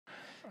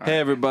Hey,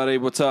 everybody.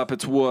 What's up?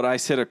 It's Wood. I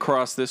sit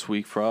across this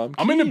week from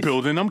I'm in the Keith.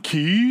 building. I'm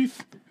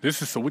Keith.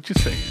 This is So What You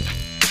Saying.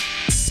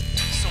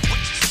 So what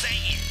you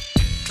saying?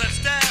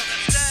 Let's down.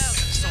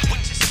 So what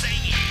you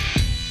saying?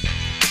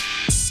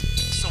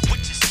 So what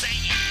you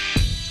saying?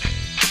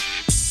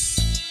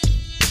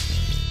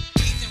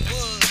 Keith and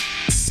Wood.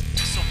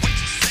 So what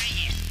you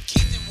saying?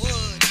 Keith and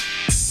Wood.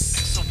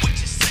 So what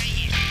you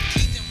saying?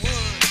 Keith and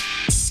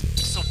Wood.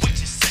 So what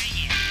you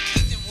saying?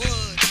 Keith and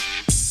Wood.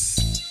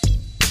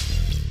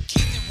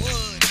 Keith and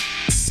Wood.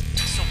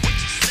 So what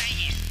you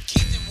saying?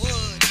 Keith and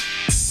Wood.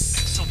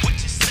 So what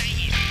you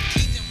saying?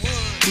 Keith and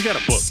Wood. We got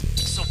a book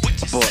So what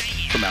you book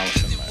saying? from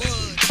Allison last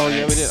week. Oh,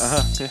 yeah, we did.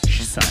 Yeah.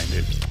 She signed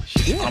it.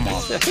 She did. I'm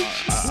off.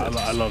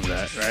 I love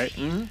that, right?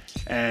 Mm-hmm.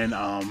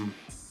 And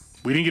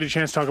we didn't get a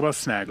chance to talk about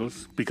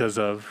Snaggles because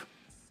of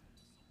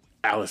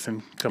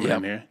Allison coming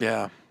in here.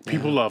 Yeah.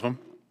 People love them.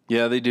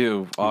 Yeah, they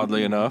do.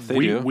 Oddly enough, they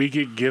do. We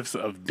get gifts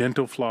of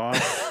dental floss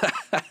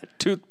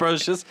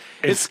Toothbrushes.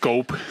 and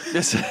scope.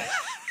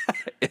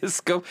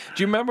 It's go.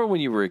 Do you remember when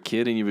you were a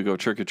kid and you would go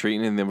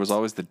trick-or-treating and there was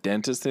always the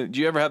dentist? Do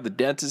you ever have the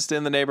dentist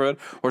in the neighborhood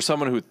or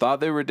someone who thought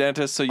they were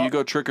dentists? So you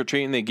go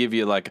trick-or-treating, they give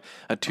you like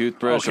a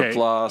toothbrush or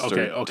floss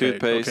or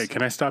toothpaste. Okay,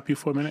 can I stop you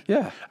for a minute?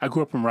 Yeah. I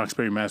grew up in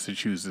Roxbury,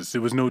 Massachusetts.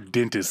 There was no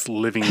dentist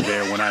living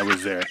there when I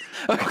was there.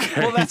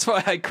 Okay. Well, that's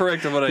why I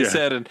corrected what I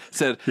said and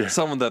said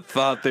someone that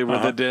thought they were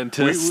the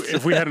dentist.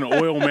 If we had an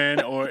oil man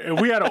or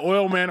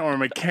a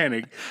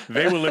mechanic,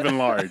 they were living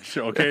large.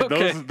 Okay,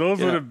 Okay. those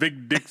were the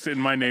big dicks in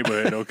my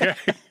neighborhood. Okay,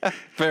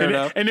 Fair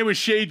enough. And there were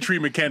shade tree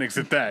mechanics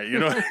at that. You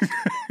know,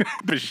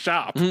 the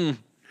shop.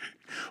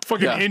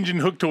 Fucking engine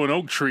hooked to an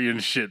oak tree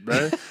and shit,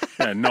 man.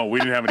 Yeah, no, we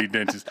didn't have any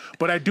dentists.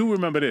 But I do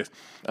remember this.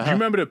 Do you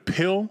remember the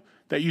pill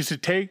that you used to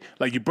take?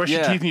 Like you brush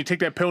your teeth and you take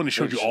that pill and it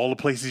showed you all the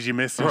places you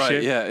missed and Right,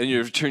 shit? yeah, and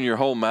you turn your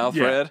whole mouth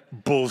red.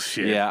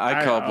 Bullshit. Yeah,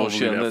 I call don't bullshit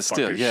believe on that this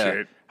still. fucking Yeah.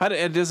 shit.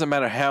 It doesn't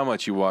matter how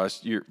much you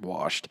brushed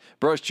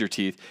your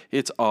teeth.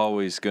 It's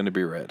always going to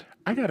be red.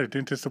 I got a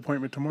dentist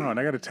appointment tomorrow, and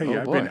I got to tell you,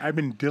 boy. I've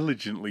been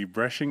diligently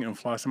brushing and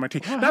flossing my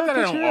teeth. Well, Not that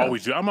I how don't could you?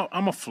 always do.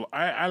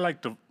 I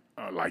like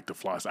to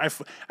floss. I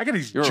got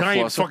these You're a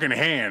giant flosser? fucking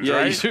hands, Yeah,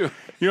 right? you do.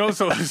 You know,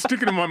 so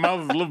sticking in my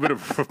mouth is a little bit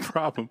of a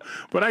problem.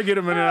 But I get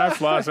them in and I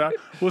floss out.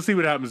 We'll see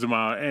what happens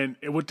tomorrow. And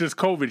with this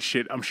COVID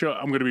shit, I'm sure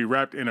I'm going to be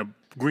wrapped in a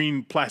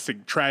green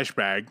plastic trash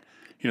bag.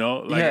 You know,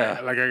 like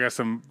I got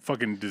some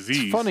fucking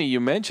disease. It's funny you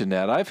mentioned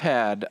that. I've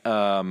had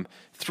my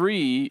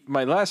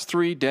last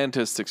three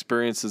dentist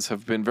experiences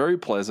have been very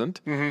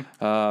pleasant.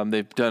 Mm-hmm.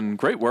 They've done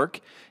great work.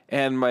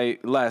 And my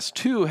last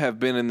two have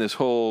been in this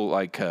whole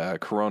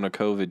Corona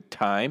COVID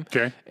time.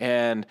 Okay.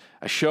 And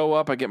I show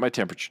up, I get my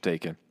temperature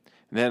taken.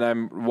 Then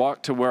I'm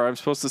walked to where I'm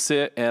supposed to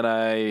sit, and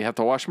I have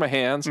to wash my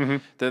hands. Mm-hmm.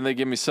 Then they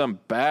give me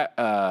some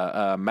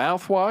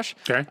mouthwash.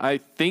 Okay. I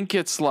think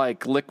it's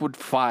like liquid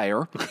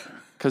fire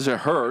because it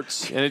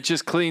hurts, and it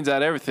just cleans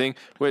out everything,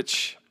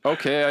 which,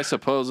 okay, I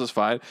suppose is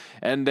fine.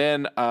 And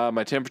then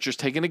my temperature's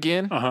taken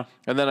again,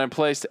 and then I'm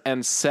placed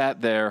and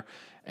sat there.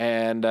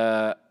 And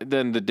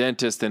then the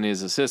dentist and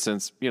his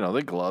assistants,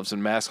 they gloves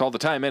and masks all the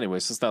time anyway,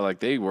 so it's not like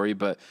they worry.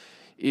 But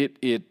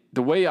the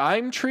way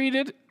I'm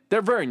treated,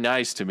 they're very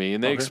nice to me,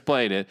 and they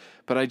explain it.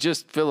 But I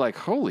just feel like,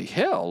 holy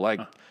hell,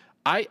 like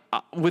I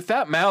with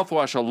that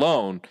mouthwash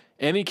alone,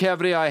 any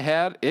cavity I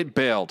had, it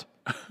bailed.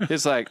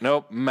 It's like,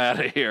 nope, I'm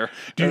out of here.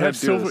 Do you have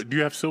silver? Do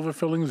you have silver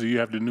fillings, or do you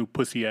have the new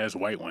pussy ass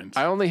white ones?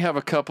 I only have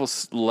a couple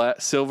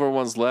silver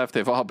ones left.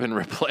 They've all been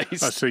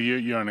replaced. So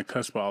you're on the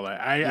cusp of all that.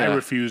 I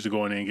refuse to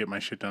go in there and get my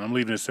shit done. I'm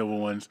leaving the silver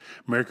ones.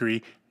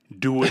 Mercury,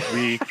 do with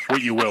me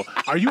what you will.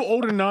 Are you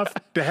old enough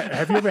to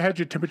have you ever had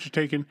your temperature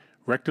taken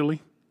rectally?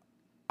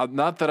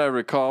 Not that I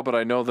recall, but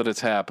I know that it's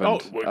happened.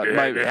 Oh,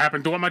 it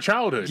happened throughout my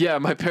childhood. Yeah,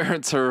 my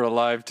parents are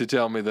alive to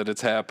tell me that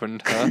it's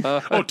happened.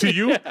 Oh, to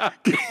you?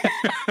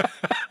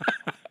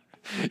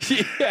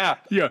 Yeah.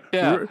 Yeah.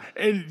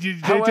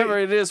 However,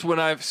 it is when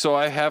I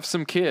have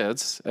some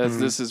kids, as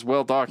this is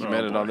well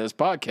documented on this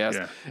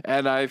podcast,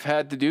 and I've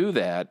had to do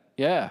that.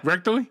 Yeah.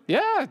 Rectally?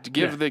 Yeah, to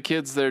give the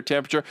kids their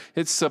temperature.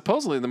 It's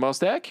supposedly the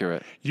most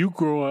accurate. You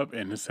grew up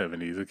in the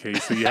 70s, okay?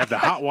 So you have the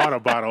hot water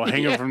bottle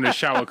hanging from the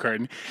shower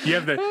curtain. You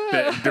have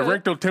the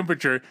rectal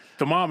temperature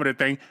thermometer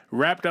thing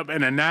wrapped up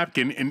in a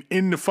napkin and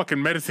in the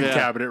fucking medicine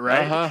cabinet,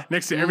 right?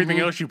 Next to everything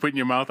else you put in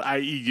your mouth,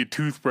 i.e. your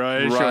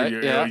toothbrush or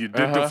your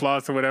dental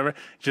floss or whatever.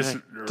 Just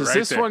Does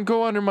this one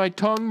go under my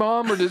tongue,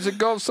 Mom, or does it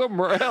go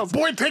somewhere else?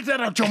 Boy, take that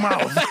out your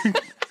mouth.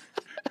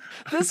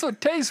 This one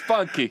tastes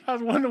funky. I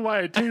was wondering why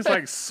it tastes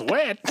like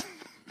sweat.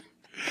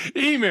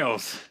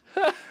 Emails.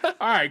 All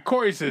right,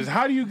 Corey says,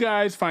 how do you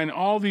guys find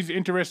all these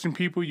interesting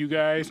people? You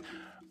guys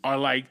are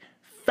like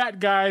fat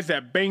guys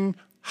that bang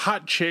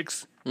hot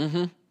chicks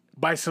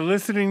by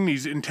soliciting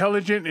these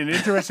intelligent and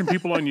interesting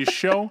people on your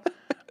show.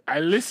 I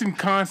listen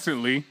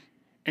constantly,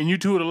 and you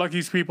two are the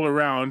luckiest people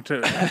around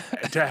to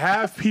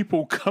have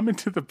people come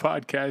into the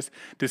podcast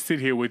to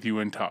sit here with you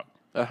and talk.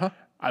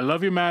 I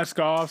love your mask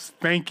offs.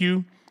 Thank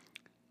you.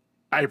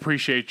 I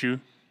appreciate you.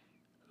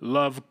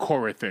 Love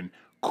Corathan.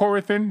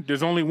 Corathan,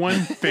 there's only one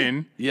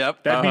thin.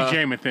 Yep. That'd be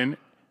Jamathan.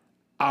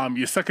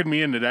 You're sucking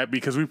me into that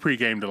because we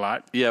pre-gamed a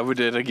lot. Yeah, we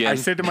did again. I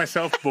said to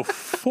myself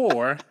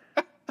before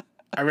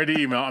I read the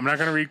email, I'm not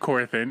going to read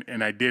Corathin,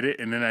 and I did it,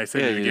 and then I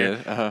said it you again.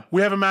 did. Uh-huh.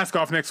 We have a mask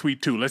off next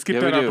week, too. Let's get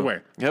yeah, that we out do. of the way.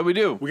 Yeah, we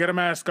do. We got a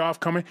mask off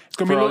coming. It's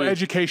going to be a little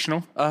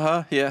educational.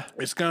 Yeah.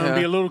 It's going to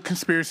be a little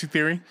conspiracy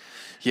theory.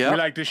 Yeah. We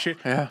like this shit.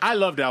 Yeah. I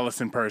loved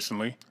Allison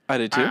personally. I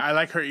did too. I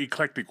like her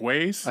eclectic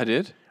ways. I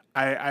did.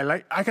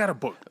 I got a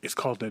book. It's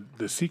called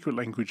The Secret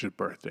Language of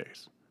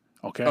Birthdays.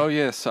 Okay. Oh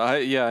yes,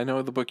 I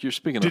know the book you're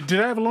speaking of. Did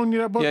I ever loan you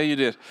that book? Yeah, you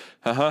did.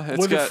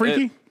 Was it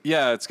freaky?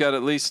 It's got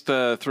at least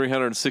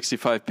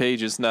 365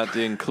 pages, not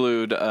to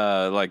include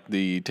like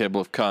the table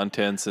of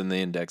contents and the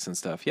index and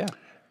stuff. Yeah.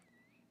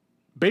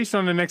 Based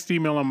on the next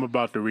email I'm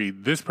about to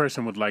read, this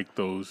person would like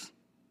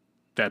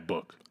that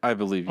book. I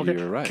believe Okay.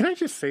 you're right. Can I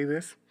just say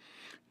this?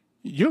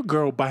 Your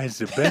girl buys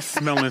the best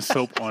smelling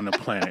soap on the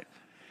planet.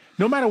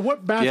 No matter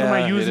what bathroom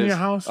I use in your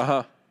house,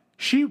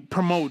 she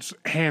promotes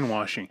hand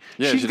washing.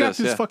 Yeah, She's she got does,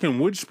 this yeah. fucking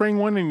wood spring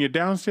one in your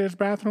downstairs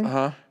bathroom.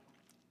 I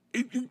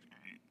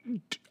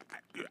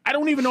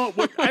don't even know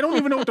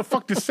what the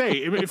fuck to say.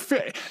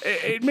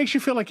 It makes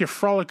you feel like you're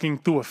frolicking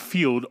through a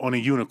field on a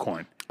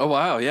unicorn. Oh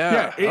wow,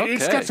 yeah. Yeah,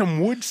 it's got some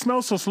wood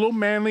smell, so it's a little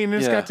manly, and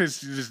it's Yeah. got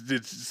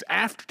this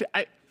after.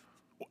 I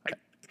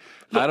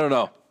don't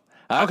know.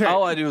 Okay.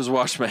 All I do is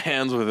wash my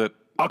hands with it.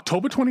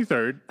 October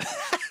 23rd.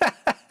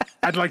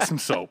 I'd like some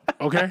soap.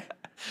 Okay.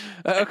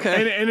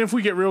 Okay. And if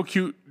we get real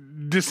cute,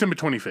 December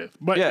 25th.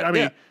 But Yeah, I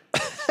mean,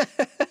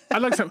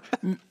 I'd like some.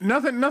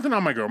 Nothing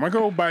on my girl. My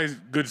girl buys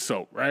good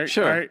soap, right?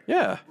 Sure. Right?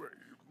 Yeah.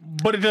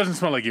 But it doesn't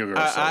smell like your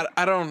girl's soap.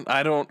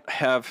 I don't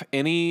have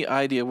any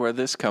idea where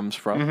this comes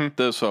from. Mm-hmm.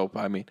 The soap,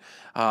 I mean.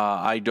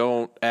 I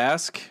don't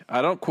ask.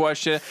 I don't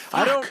question.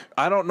 I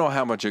don't know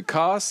how much it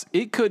costs.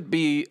 It could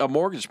be a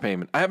mortgage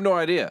payment. I have no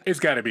idea. It's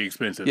got to be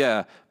expensive.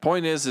 Yeah.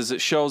 Point is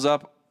it shows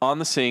up on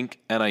the sink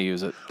and I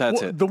use it. That's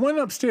Well, it. the one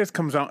upstairs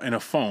comes out in a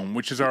foam,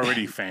 which is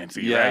already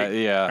fancy, Yeah, right?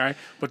 yeah. Right?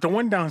 But the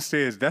one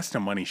downstairs, that's the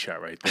money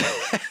shot right there.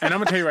 And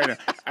I'm gonna tell you right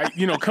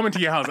now, coming to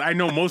your house, I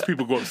know most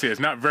people go upstairs.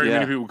 Not very Yeah.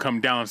 many people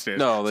come downstairs.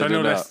 No, they so I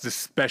know do that's not. the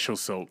special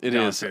soap. It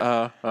is.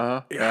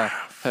 downstairs. Yeah.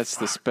 That's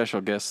the special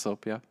guest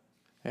soap. Yeah.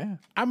 Yeah.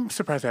 I'm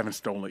surprised I haven't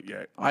stolen it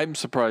yet. I'm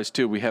surprised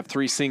too. We have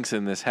 3 sinks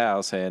in this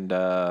house, and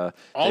All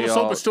the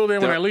soap is still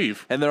there when I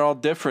leave. and they're all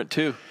different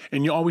too.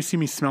 And you always see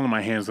me smelling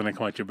my hands when I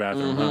come out your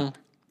bathroom, huh?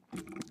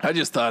 I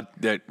just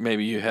thought that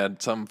maybe you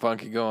had something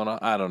funky going on.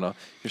 I don't know.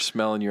 You're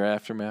smelling your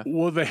aftermath.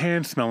 Well, the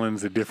hand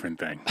smelling's a different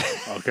thing,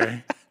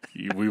 okay?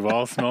 We've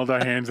all smelled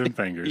our hands and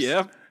fingers.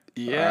 Yep.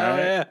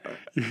 Yeah.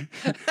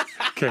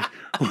 Okay.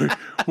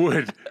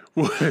 Would.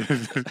 You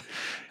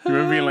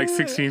remember being like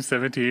 16,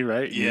 17,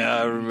 right? Yeah,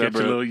 I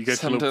remember. You got your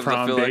Sometimes little I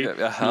prom feel date, like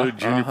your little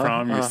junior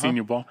prom, your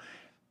senior ball.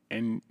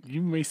 And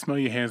you may smell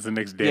your hands the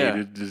next day.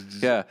 Yeah.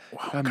 Yeah.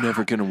 I'm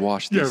never gonna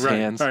wash these right,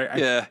 hands. right.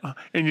 Yeah.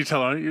 And you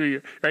tell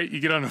her, right?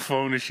 You get on the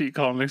phone and she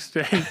call next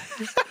day.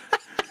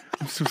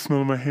 I'm still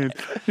smelling my hands.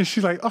 And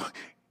she's like, oh,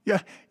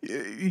 yeah,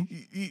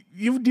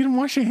 you didn't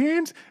wash your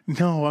hands?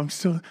 No, I'm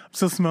still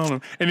smelling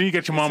them. And then you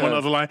get your mom on the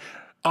other line.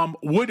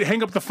 Would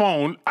hang up the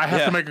phone. I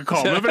have to make a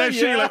call. Remember that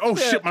shit? You're like, oh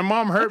shit, my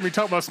mom heard me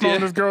talk about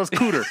smelling this girl's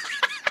cooter.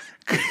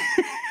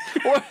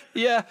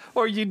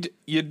 Or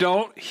you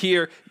don't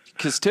hear.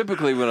 Because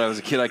typically when I was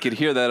a kid, I could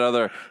hear that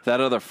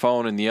other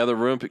phone in the other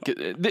room.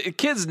 The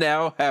kids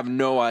now have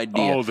no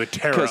idea. Oh, the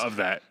terror of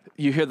that.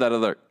 You hear that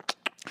other.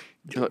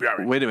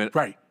 Wait a minute.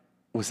 Right.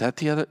 Was that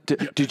the other?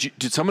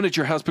 Did someone at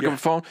your house pick up the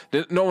phone?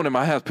 No one in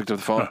my house picked up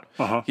the phone.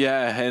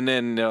 Yeah, and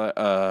then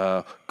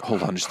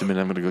hold on just a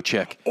minute. I'm gonna go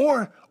check.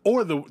 Or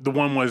the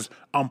one was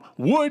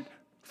Wood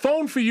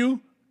phone for you.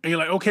 And you're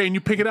like, okay, and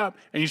you pick it up,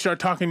 and you start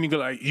talking, and you go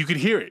like, you could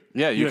hear it.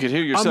 Yeah, you could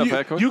hear yourself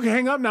echoing. You can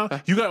hang up now.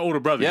 You got older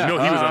brothers. Yeah, you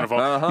know he was on the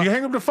phone. You can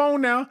hang up the phone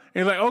now, and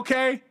you're like,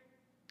 okay.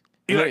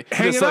 You're like,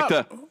 hang it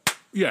up.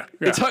 Yeah.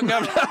 It's hung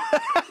up.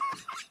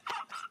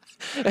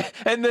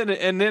 And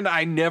then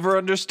I never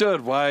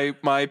understood why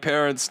my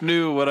parents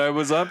knew what I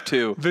was up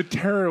to. The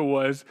terror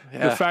was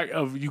the fact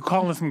of you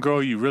calling some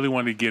girl you really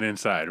wanted to get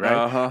inside,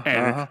 right?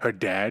 And her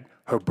dad,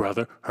 her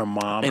brother, her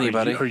mom,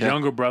 Anybody, her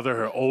younger brother,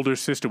 her older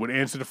sister would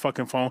answer the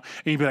fucking phone,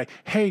 and you'd be like,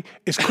 "Hey,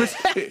 is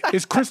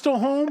Crystal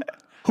home?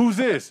 Who's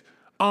this?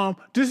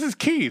 This is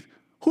Keith."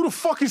 Who the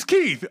fuck is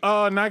Keith?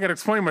 Now I gotta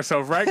explain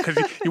myself, right? Because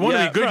you want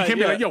to be good. You can't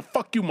be like, yo,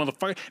 fuck you,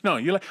 motherfucker. No,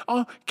 you're like,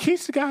 oh,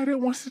 Keith's the guy that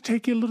wants to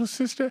take your little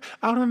sister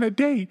out on a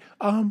date.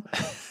 Can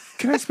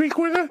I speak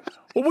with her?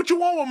 Well, what you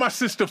want with my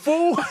sister,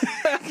 fool?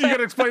 You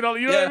gotta explain all.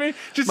 You know what I mean?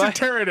 Just to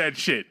terror that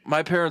shit.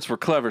 My parents were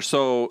clever.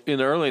 So in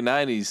the early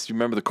 '90s, you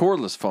remember the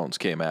cordless phones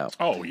came out.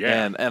 Oh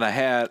yeah. And I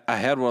had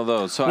one of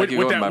those, so I could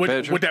go in my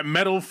bedroom with that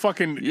metal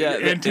fucking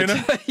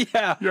antenna.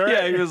 Yeah,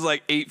 it was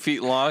like 8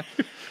 feet long,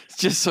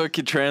 just so it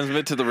could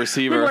transmit to the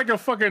receiver. Looked like a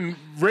fucking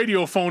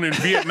radio phone in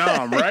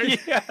Vietnam, right?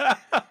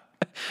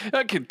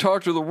 I could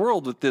talk to the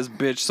world with this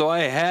bitch, so I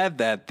had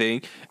that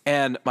thing.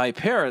 And my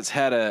parents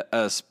had a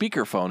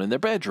speakerphone in their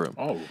bedroom.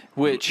 Oh,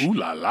 which ooh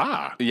la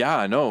la. Yeah,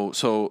 I know.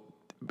 So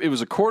it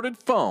was a corded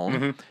phone.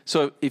 Mm-hmm.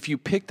 So if you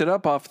picked it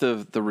up off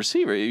the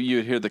receiver,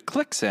 you'd hear the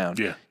click sound.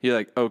 Yeah. You're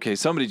like, okay,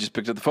 somebody just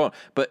picked up the phone.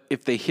 But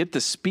if they hit the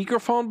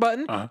speakerphone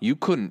button, you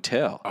couldn't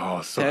tell.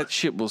 Oh, so- that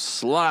shit was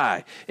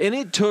sly. And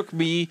it took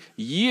me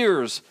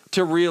years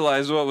to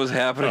realize what was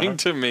happening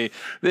to me.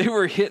 They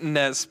were hitting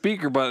that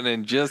speaker button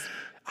and just,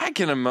 I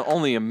can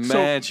only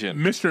imagine.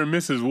 So, Mr. and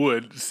Mrs.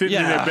 Wood sitting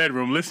in Yeah. their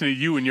bedroom listening to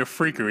you and your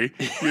freakery.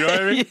 You know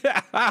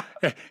what I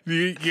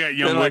mean? Yeah,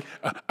 young They're Wood.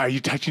 like- Are you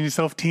touching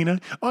yourself, Tina?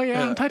 Oh,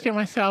 yeah, I'm touching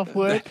myself,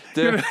 Wood.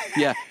 They're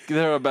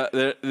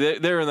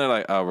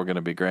like, oh, we're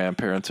gonna be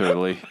grandparents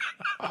early.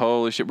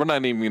 Holy shit, we're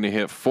not even gonna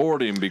hit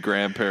 40 and be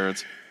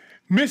grandparents.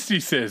 Misty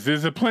says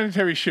there's a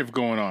planetary shift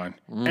going on.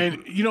 Mm-hmm.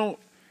 And, you know,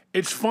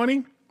 it's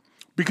funny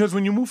because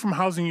when you move from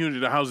housing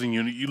unit to housing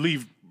unit, you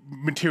leave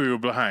material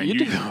behind.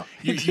 You do.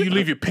 You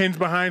leave your pens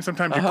behind,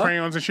 sometimes your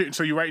crayons and shit,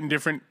 so you write in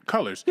different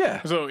colors.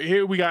 Yeah. So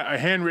here we got a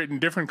handwritten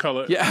different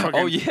color. Yeah. fucking-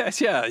 Oh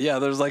yes. Yeah.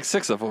 There's like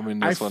 6 of them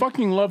in I this one.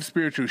 fucking love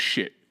spiritual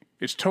shit.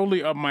 It's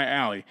totally up my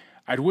alley.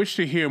 I'd wish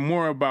to hear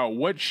more about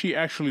what she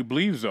actually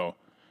believes, though.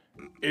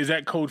 Is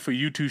that code for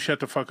you to shut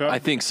the fuck up? I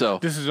think so.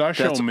 This is our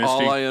That's show, Misty.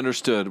 all I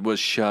understood was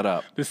shut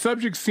up. The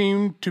subject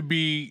seemed to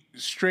be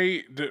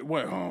straight.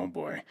 What? Oh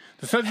boy.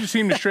 The subject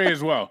seemed to stray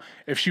as well.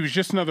 If she was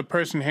just another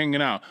person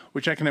hanging out,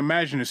 which I can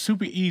imagine is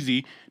super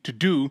easy to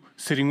do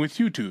sitting with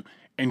you two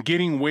and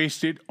getting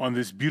wasted on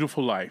this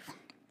beautiful life.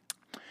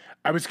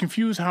 I was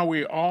confused how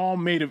we're all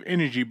made of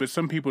energy, but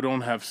some people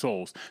don't have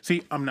souls.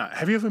 See, I'm not.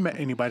 Have you ever met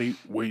anybody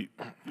where,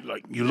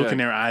 like, you look in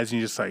their eyes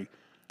and you're just like,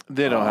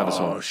 They don't have a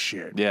soul. oh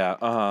shit. Yeah.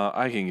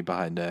 I can get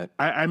behind that.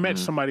 I met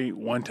somebody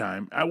one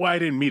time. I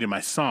didn't meet him.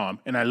 I saw him,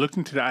 and I looked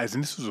into the eyes,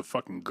 and this was a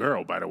fucking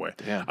girl, by the way.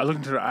 Damn. I looked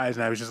into the eyes,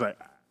 and I was just like,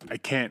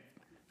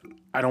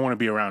 I don't want to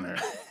be around her.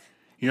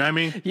 You know what I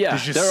mean? Yeah.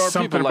 There's just There are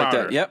something people like about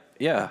that. her. Yep.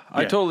 Yeah.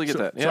 I totally get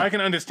So- that. So Yeah. I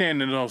can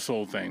understand the no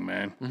soul thing,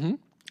 man. Mm-hmm.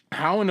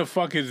 How in the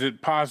fuck is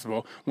it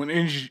possible when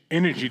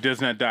energy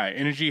does not die?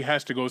 Energy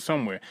has to go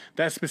somewhere.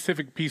 That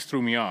specific piece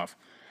threw me off.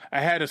 I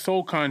had a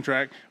soul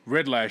contract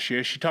read last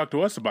year. She talked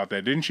to us about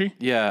that, didn't she?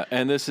 Yeah,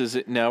 and this is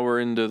it. Now we're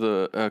into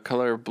the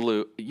color of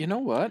blue. You know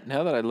what?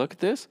 Now that I look at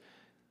this,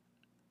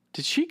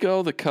 did she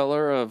go the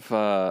color of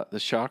the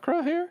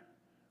chakra here?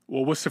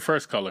 Well, what's the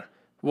first color?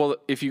 Well,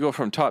 if you go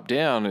from top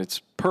down, it's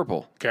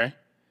purple. Okay.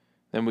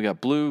 Then we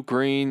got blue,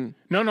 green,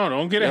 No,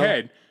 don't get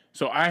ahead.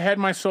 So I had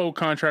my soul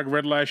contract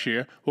read last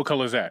year. What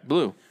color is that?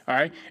 blue. All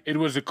right. It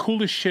was the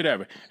coolest shit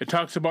ever. It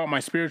talks about my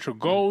spiritual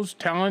goals,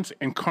 talents,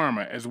 and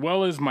karma, as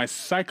well as my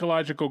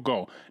psychological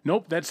goal.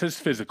 Nope, that says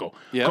physical.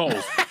 Yep.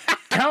 Goals.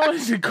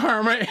 Talents and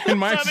karma and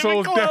my Not even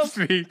soul's close.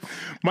 destiny.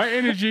 My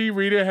energy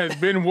reader has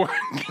been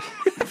working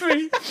with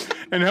me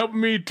and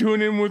helping me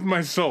tune in with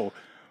my soul.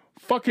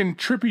 Fucking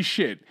trippy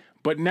shit,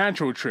 but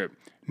natural trip.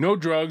 No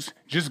drugs,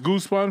 just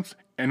goosebumps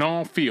and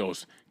all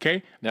feels.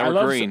 Okay? Now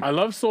we're green. I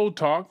love soul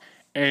talk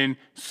and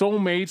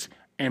soulmates,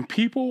 and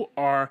people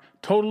are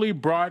totally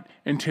brought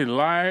into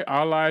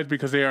our lives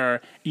because they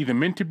are either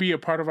meant to be a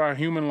part of our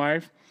human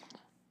life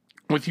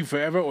with you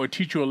forever or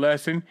teach you a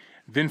lesson,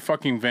 then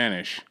fucking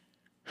vanish.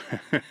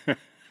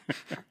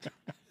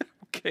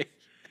 Okay.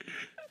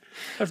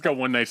 That's got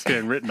one night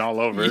stand written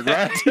all over it,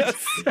 right?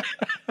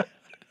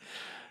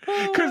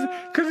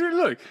 Because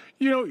look,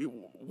 you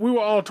know, we were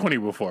all 20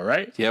 before,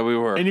 right? Yeah, we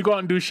were. And you go out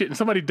and do shit, and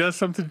somebody does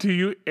something to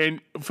you, and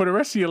for the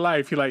rest of your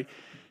life, you're like,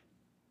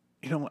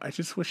 you know, I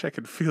just wish I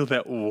could feel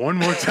that one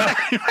more time.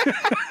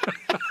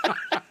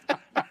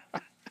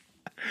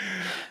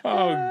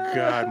 Oh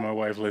God, my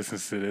wife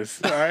listens to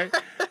this. All right,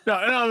 no,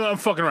 I'm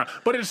fucking around.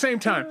 But at the same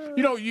time,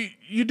 you know, you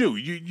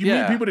meet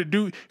Yeah. people that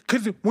do,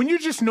 because when you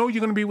just know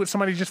you're gonna be with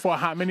somebody just for a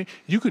hot minute,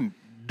 you can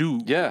do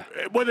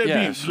whether it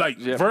Yeah. be like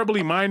Yeah.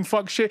 verbally mind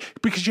fuck shit,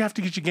 because you have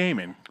to get your game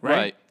in, right?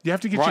 Right. You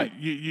have to get Right.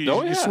 your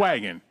Oh, yeah.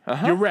 swag in,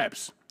 your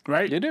reps,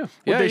 right? You do. What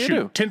Yeah, they you shoot?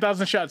 do.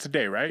 10,000 shots a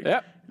day, right?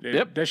 Yep. That-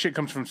 Yep. That shit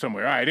comes from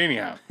somewhere. All right,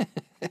 anyhow.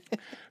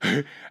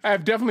 I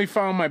have definitely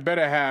found my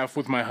better half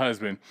with my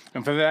husband,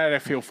 and for that I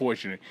feel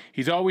fortunate.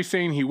 He's always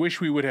saying he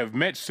wished we would have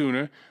met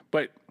sooner,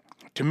 but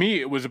to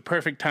me it was a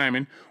perfect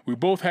timing. We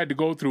both had to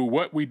go through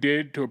what we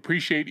did to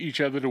appreciate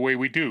each other the way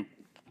we do.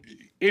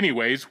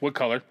 Anyways, what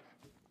color?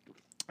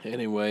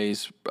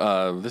 Anyways,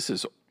 this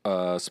is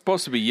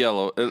supposed to be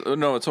yellow.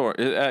 No, it's orange.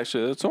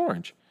 Actually, it's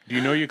orange. Do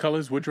you know your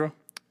colors, Woodrow?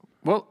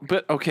 Well,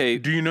 but okay.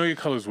 Do you know your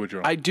colors,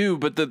 Woodrow? I do,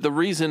 but the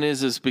reason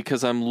is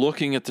because I'm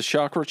looking at the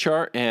chakra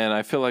chart and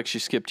I feel like she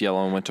skipped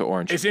yellow and went to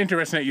orange. It's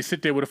interesting that you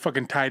sit there with a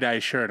fucking tie-dye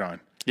shirt on.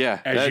 Yeah,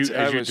 As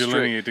I you went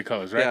delineate the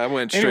colors, right? Yeah, I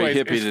went straight Anyways,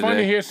 hippie it's fun to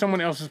today. hear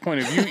someone else's point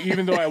of view,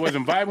 even though I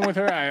wasn't vibing with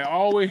her.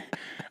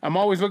 I'm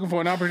always looking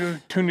for an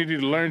opportunity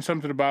to learn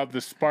something about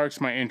that sparks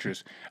my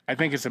interest. I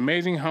think it's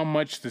amazing how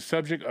much the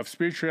subject of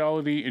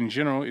spirituality in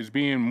general is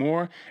being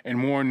more and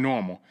more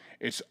normal.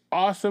 It's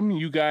awesome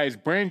you guys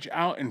branch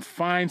out and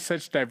find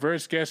such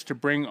diverse guests to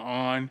bring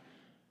on.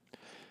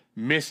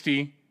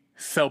 Misty,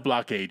 Cell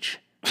Block H.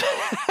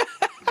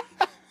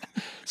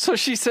 So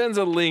she sends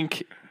a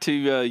link to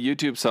a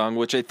YouTube song,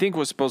 which I think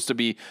was supposed to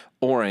be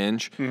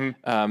orange.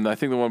 I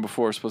think the one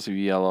before was supposed to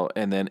be yellow,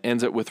 and then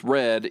ends it with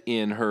red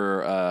in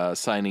her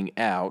signing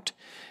out.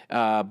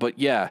 But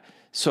yeah,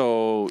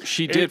 so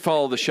she did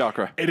follow the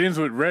chakra. It ends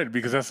with red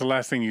because that's the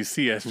last thing you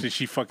see after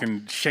she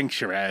fucking shanks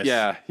your ass.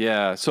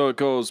 Yeah. So it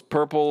goes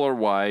purple or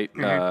white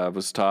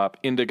was top,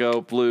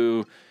 indigo,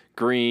 blue,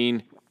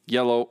 green,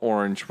 yellow,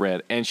 orange,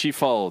 red, and she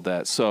followed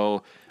that.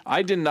 So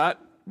I did not.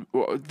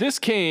 This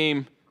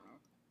came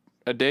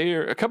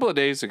a couple of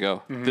days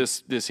ago.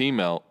 This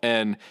email,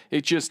 and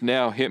it just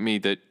now hit me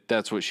that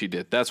that's what she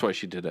did. That's why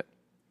she did it.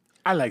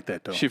 I like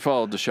that though. She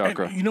followed the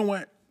chakra. And you know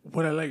what?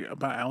 What I like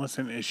about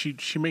Allison is she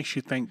makes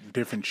you think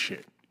different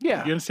shit.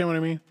 Yeah. You understand what I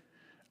mean?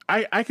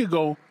 I could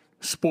go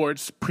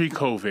sports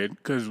pre-COVID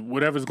because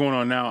whatever's going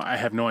on now, I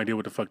have no idea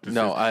what the fuck this is.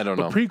 No, I don't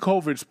know. But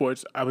pre-COVID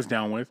sports, I was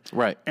down with.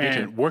 Right, me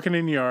And too. working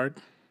in the yard,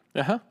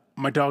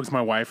 my dog's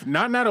my wife.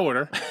 Not in that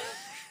order.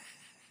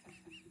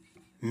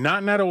 Not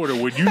in that order.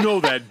 Would you know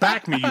that?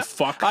 Back me, you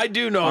fuck. I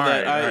do know All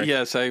that. right, all right.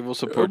 Yes, I will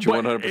support you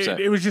But 100%.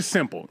 It was just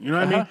simple. You know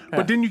what I mean? Yeah.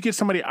 But then you get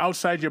somebody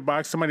outside your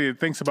box, somebody that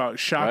thinks about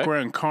chakra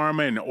Right. and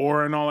karma and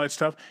aura and all that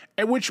stuff,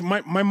 and which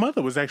my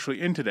mother was actually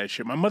into that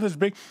shit. My mother's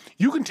big.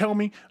 You can tell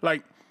me,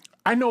 like,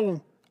 I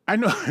know I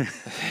know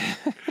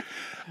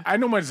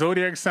my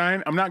zodiac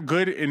sign. I'm not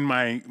good in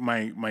my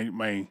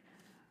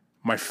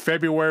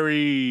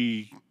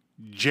February,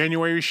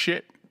 January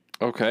shit.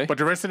 Okay. But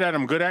the rest of that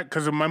I'm good at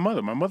because of my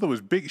mother. My mother was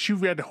big. She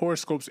read the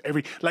horoscopes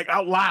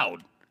out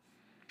loud.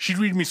 She'd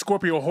read me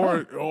Scorpio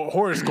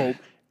horoscope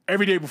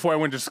every day before I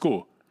went to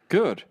school.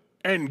 Good.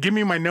 And give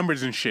me my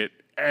numbers and shit.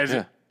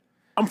 Yeah.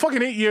 I'm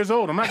fucking 8 years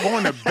old. I'm not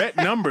going to bet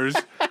numbers.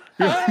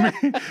 You know what I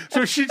mean?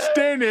 So she'd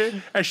stand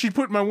there and she'd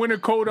put my winter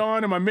coat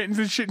on and my mittens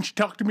and shit, and she'd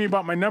talk to me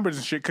about my numbers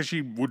and shit because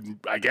she would,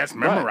 I guess,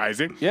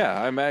 memorize it.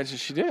 Yeah, I imagine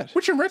she did.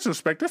 Which in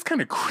retrospect, that's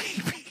kind of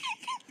creepy.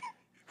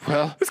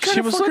 Well, It's kinda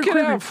she was fucking looking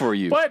creepy. out for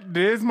you. But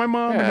there's my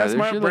mom, Yeah, and that's there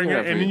my she looking upbringing.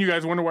 out for And then you. you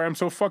guys wonder why I'm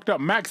so fucked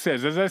up. Max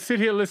says, as I sit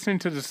here listening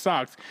to the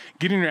Sox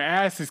getting their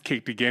asses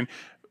kicked again,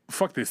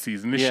 fuck this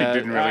season. This shit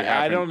didn't really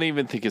happen. I don't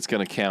even think it's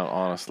going to count,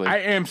 honestly. I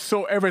am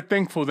so ever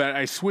thankful that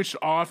I switched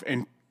off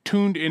and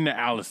tuned into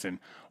Allison.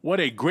 What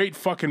a great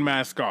fucking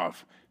mask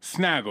off.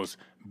 Snaggles,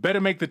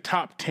 better make the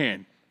top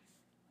 10.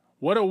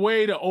 What a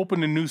way to open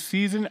the new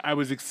season. I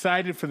was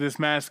excited for this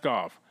mask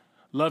off.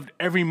 Loved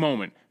every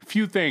moment.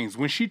 Few things.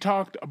 When she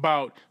talked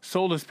about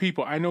soulless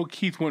people, I know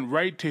Keith went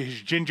right to his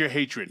ginger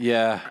hatred.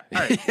 yeah.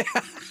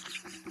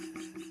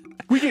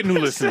 We get new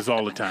listeners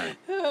all the time.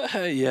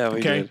 Yeah, we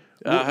Okay? did.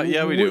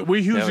 Yeah, we do. We're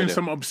Yeah, using we do.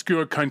 some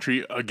obscure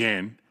country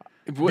again.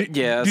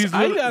 Yes, these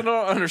I little-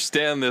 don't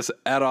understand this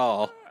at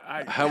all.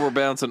 How we're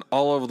bouncing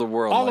all over the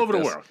world. All like over the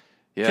this. world.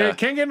 Yeah.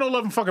 Can't get no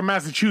love in fucking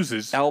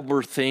Massachusetts.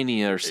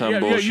 Alberthania or some Yeah,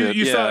 bullshit.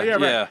 you saw, yeah,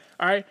 right.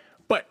 All right,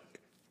 but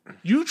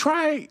you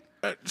try.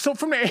 So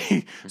from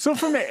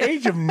the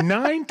age of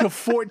 9 to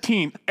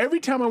 14, every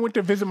time I went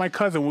to visit my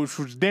cousin, which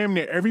was damn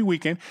near every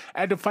weekend,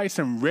 I had to fight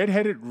some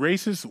redheaded,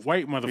 racist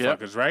white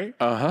motherfuckers, right?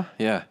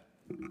 Yeah.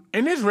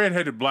 And there's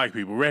redheaded black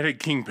people, redhead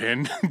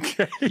kingpin.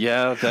 Okay?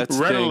 Yeah, that's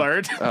Red thing.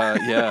 alert.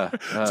 Yeah.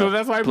 So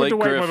that's why I put Blake the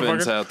white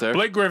Griffin's motherfuckers out there.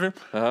 Blake Griffin.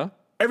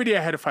 Every day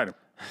I had to fight him.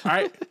 All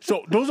right.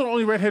 So those are the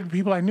only redheaded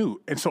people I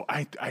knew, and so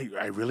I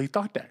really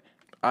thought that.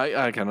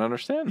 I can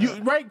understand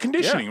that. Right?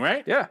 Conditioning,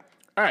 right? Yeah.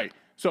 All right.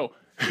 So,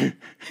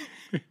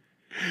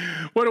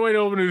 what a way to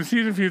open the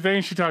season. Few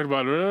things she talked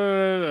about.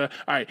 All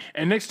right.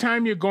 And next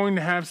time you're going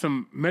to have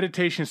some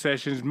meditation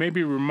sessions,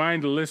 maybe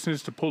remind the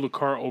listeners to pull the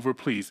car over,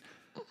 please.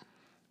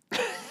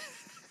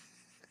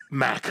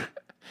 Mac.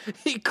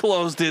 He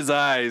closed his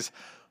eyes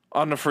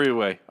on the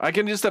freeway. I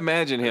can just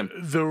imagine him.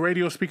 The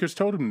radio speakers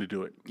told him to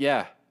do it.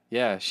 Yeah.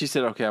 She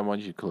said, "Okay, I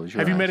want you to close your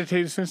Have eyes." you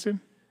meditated since then?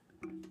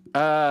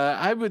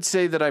 I would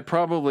say that I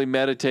probably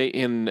meditate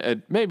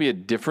in maybe a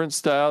different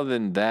style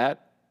than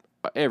that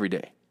every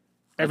day.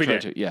 Every Try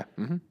day. to, yeah.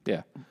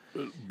 Yeah.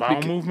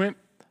 Bowel movement?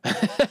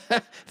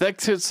 That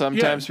could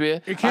sometimes Yeah, be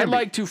it. it can I be.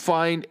 like to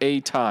find a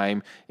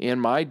time in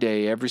my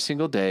day every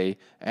single day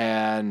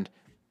and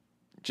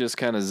just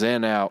kind of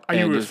zen out. Are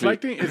you and just be-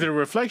 reflecting? Is it a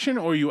reflection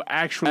or are you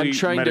actually I'm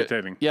trying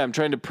meditating? I'm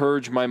trying to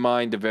purge my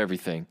mind of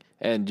everything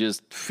and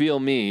just feel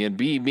me and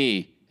be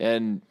me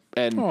and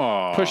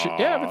push it.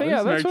 Yeah, everything. Yeah,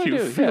 isn't that's that what cute?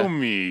 I do. Feel yeah.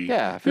 me.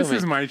 Yeah, feel This me.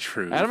 is my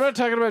truth. And I'm not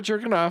talking about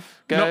jerking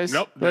off, guys.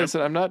 nope.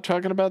 Listen, I'm not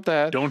talking about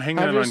that. Don't hang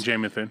I'm that just-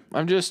 on Jamathan.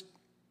 I'm just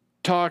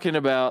talking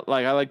about,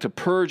 like, I like to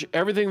purge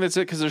everything that's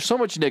it because there's so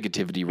much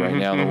negativity right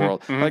now in the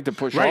world. I like to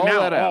push Right all now,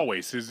 that out.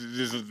 always.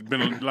 There's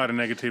been a lot of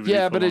negativity.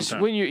 Yeah, for but a long it's time.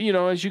 when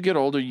as you get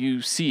older,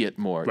 you see it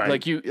more. Right.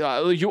 Like you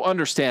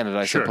understand it,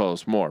 I Sure.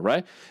 suppose, more,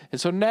 right?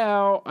 And so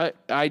now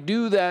I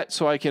do that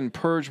so I can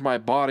purge my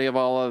body of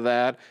all of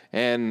that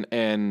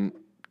and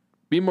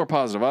be more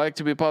positive. I like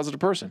to be a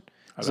positive person,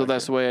 so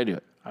that's the way I do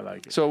it. I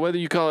like it. So whether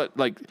you call it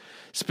like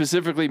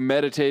specifically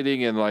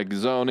meditating and like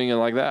zoning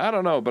and like that, I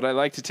don't know, but I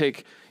like to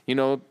take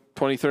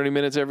 20, 30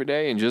 minutes every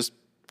day and just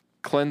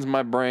cleanse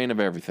my brain of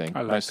everything,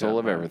 I like my soul that,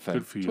 of man. everything.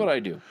 Good for That's you. what I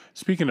do.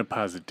 Speaking of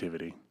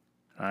positivity,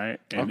 All right,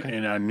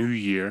 in our new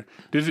year.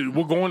 This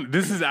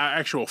is our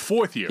actual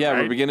 4th year. Yeah,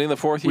 right? we're beginning the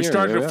 4th year. We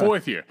started Yeah. the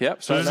 4th year.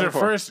 Yep. So this is starting our number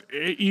 4. first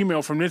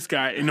email from this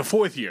guy in the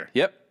 4th year.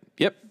 Yep.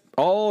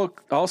 All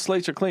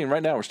slates are clean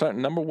right now. We're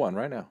starting number 1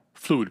 right now.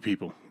 Fluid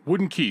people.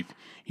 Wooden Keith.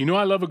 You know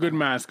I love a good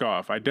mask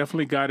off. I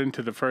definitely got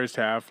into the first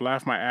half,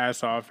 laughed my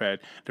ass off at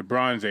the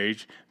Bronze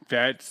Age.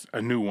 That's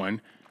a new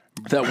one.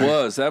 That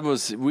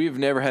was. We've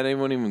never had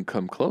anyone even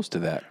come close to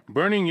that.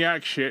 Burning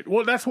yak shit.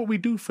 Well, that's what we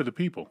do for the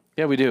people.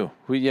 Yeah, we do.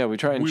 We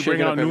try and We shake bring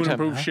it out up new every and time.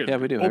 improved shit. Yeah,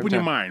 we do. every Open your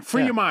time. mind.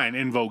 Free your mind,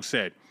 In Vogue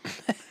said.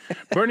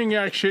 Burning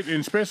yak shit, and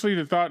especially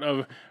the thought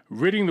of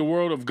ridding the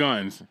world of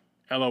guns.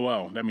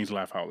 LOL. That means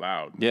laugh out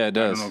loud. Yeah, it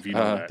does. I don't know if you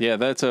know that. Yeah,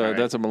 that's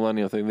a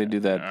millennial thing. They do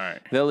that. All right.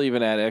 They'll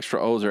even add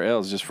extra O's or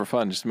L's just for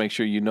fun, just to make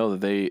sure you know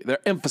that they're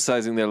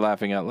emphasizing they're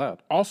laughing out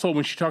loud. Also,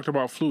 when she talked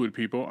about fluid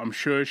people, I'm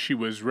sure she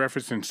was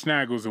referencing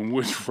Snaggles and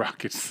Woods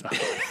Rockets.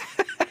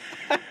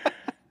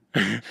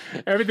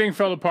 Everything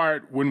fell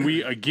apart when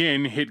we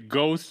again hit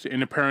ghosts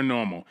and the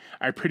paranormal.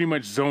 I pretty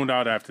much zoned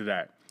out after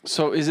that.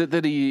 So is it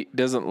that he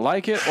doesn't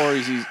like it, or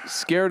is he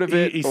scared of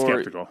it? He's or,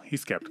 skeptical.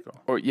 He's skeptical.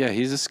 Or yeah,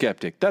 he's a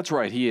skeptic. That's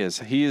right. He is.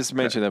 He has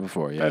mentioned that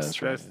before. Yeah, that's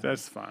right.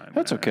 That's fine.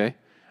 That's man. okay.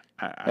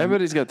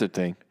 Everybody's got their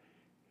thing.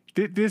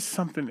 There's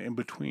something in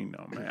between,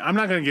 though, man. I'm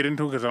not going to get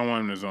into it because I don't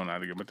want him to zone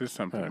out again, but there's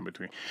something in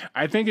between.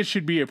 I think it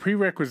should be a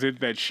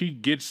prerequisite that she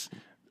gets.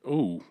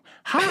 Ooh.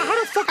 How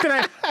the fuck did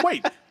I.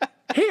 Wait.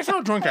 Here's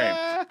how drunk I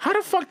am. How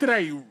the fuck did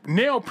I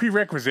nail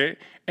prerequisite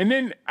and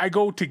then I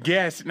go to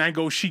guess and I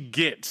go, she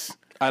gets.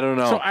 I don't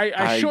know. So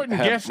I shortened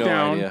have guess no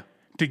down idea.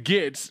 to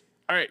gets.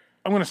 All right,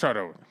 I'm going to start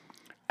over.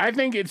 I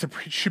think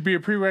should be a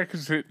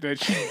prerequisite that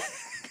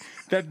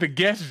that the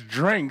guest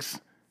drinks.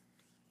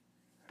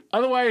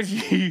 Otherwise,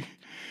 you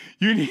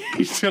need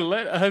to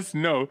let us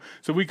know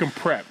so we can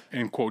prep,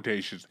 in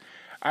quotations.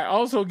 I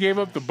also gave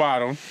up the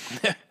bottle,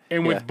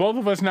 and with Yeah. both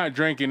of us not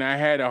drinking, I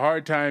had a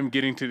hard time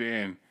getting to the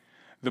end.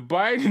 The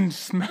Biden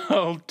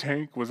smell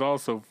tank was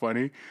also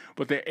funny,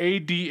 but the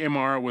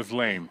ADMR was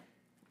lame.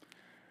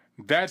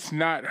 That's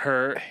not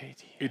her,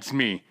 it's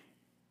me.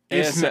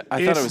 I thought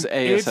it was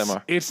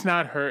ASMR. It's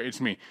not her,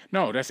 it's me.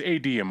 No, that's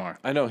ADMR.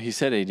 I know he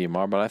said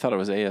ADMR, but I thought it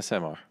was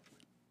ASMR.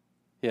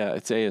 Yeah,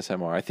 it's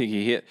ASMR. I think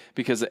he hit,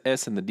 because the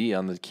S and the D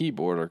on the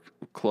keyboard are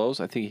close.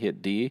 I think he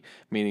hit D,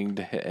 meaning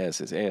the S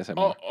is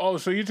ASMR. Oh,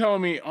 so you're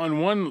telling me on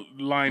one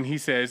line he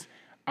says,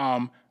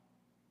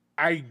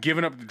 I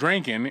given up the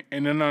drinking,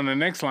 and then on the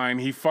next line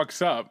he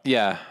fucks up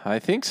Yeah, I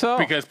think so.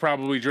 because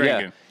probably yeah.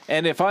 drinking.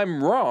 And if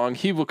I'm wrong,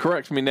 he will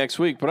correct me next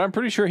week, but I'm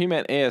pretty sure he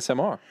meant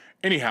ASMR.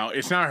 Anyhow,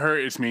 it's not her,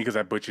 it's me because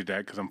I butchered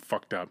that because I'm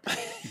fucked up.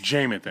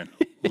 Jamathan.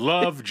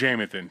 Love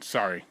Jamathan.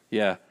 Sorry.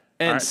 Yeah.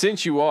 And right.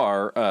 since you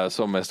are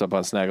so messed up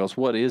on Snaggles,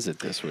 what is it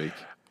this week?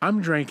 I'm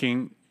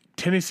drinking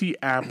Tennessee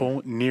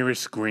Apple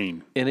Nearest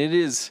Green. And it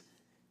is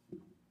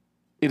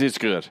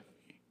good.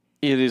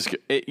 It is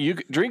good. You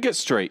drink it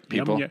straight,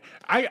 people. Yeah.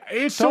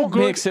 It's so Don't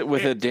good. mix it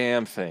with a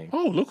damn thing.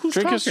 Oh, look who's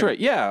Drink talking. it straight.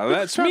 Yeah,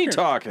 that's me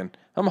talking. talking.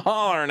 I'm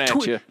hollering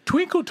at you.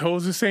 Twinkle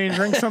Toes is saying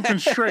drink something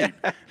straight.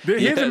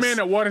 Here's a Yes. man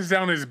that waters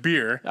down his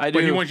beer, I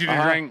but he do. wants you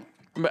to drink.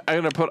 I'm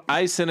going to put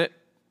ice in it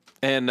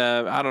and,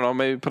 I don't know,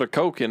 maybe put a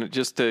Coke in it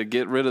just to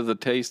get rid of the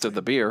taste of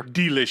the beer.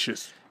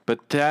 Delicious.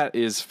 But that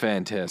is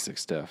fantastic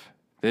stuff.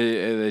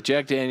 The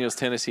Jack Daniel's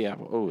Tennessee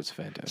Apple. Oh, it's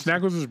fantastic.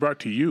 Snaggles is brought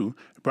to you,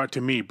 brought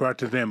to me, brought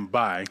to them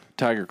by.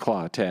 Tiger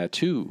Claw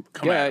Tattoo.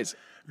 Come on. Guys.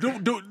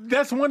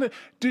 That's one of.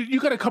 Dude, you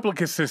got a couple of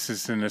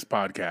consistencies in this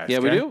podcast. Yeah,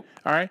 we okay? do.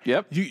 All right.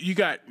 Yep. You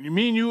got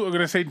me and you are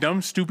gonna say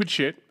dumb, stupid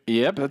shit.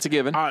 Yep, that's a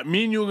given.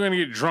 Me and you are gonna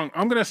get drunk.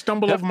 I'm gonna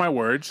stumble over my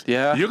words.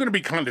 Yeah. You're gonna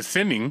be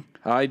condescending,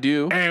 I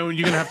do. and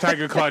you're gonna have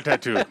Tiger Claw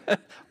tattoo.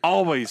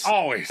 Always.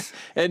 Always.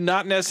 And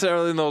not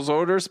necessarily in those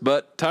orders,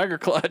 but Tiger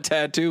Claw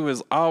Tattoo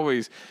is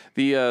always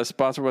the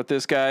sponsor with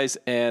this, guys.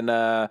 And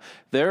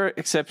they're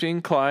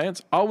accepting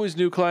clients, always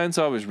new clients,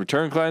 always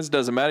return clients.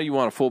 Doesn't matter. You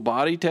want a full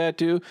body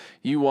tattoo.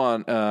 You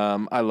want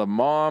I Love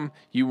Mom.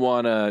 You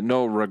want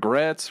No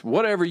Regrets.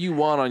 Whatever you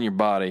want on your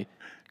body,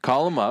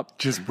 call them up.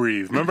 Just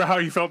breathe. Remember how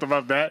you felt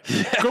about that?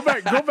 Go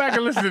back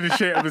and listen to the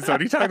Shay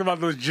episode. He talked about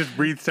those just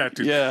breathe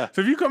tattoos. Yeah.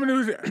 So if you come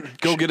into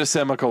Go get a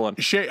semicolon.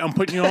 Shay, I'm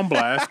putting you on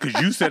blast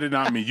because you said it,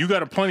 not me. You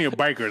got plenty of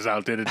bikers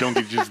out there that don't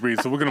get just breathe.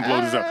 So we're gonna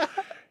blow this up.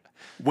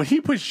 When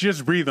he puts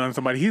just breathe on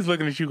somebody, he's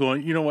looking at you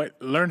going, you know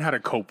what? Learn how to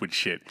cope with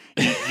shit.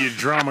 You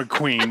drama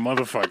queen,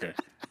 motherfucker.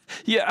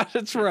 Yeah,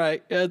 that's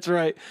right. That's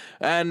right.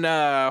 And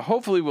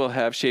hopefully we'll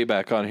have Shay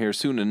back on here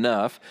soon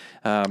enough.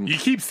 You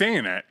keep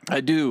saying that.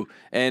 I do.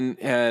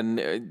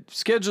 And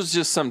schedules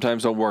just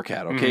sometimes don't work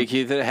out, okay,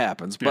 Keith? It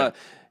happens. But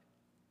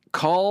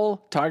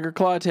call Tiger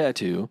Claw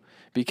Tattoo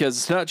because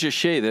it's not just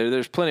Shay there.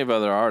 There's plenty of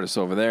other artists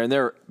over there, and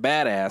they're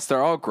badass.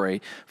 They're all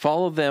great.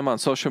 Follow them on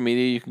social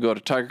media. You can go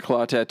to Tiger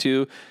Claw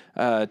Tattoo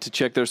to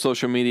check their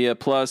social media.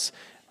 Plus,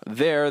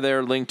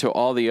 they're linked to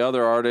all the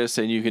other artists,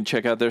 and you can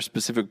check out their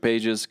specific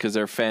pages because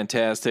they're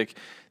fantastic.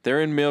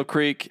 They're in Mill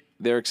Creek.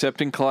 They're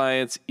accepting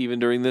clients even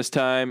during this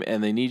time,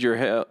 and they need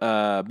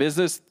your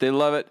business. They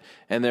love it,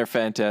 and they're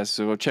fantastic.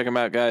 So go check them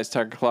out, guys.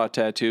 Tiger Claw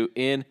Tattoo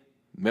in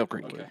Mill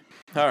Creek. Okay.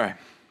 All right.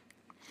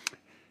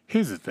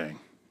 Here's the thing.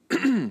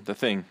 The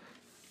thing.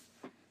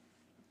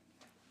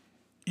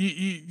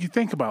 You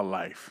think about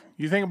life.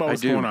 You think about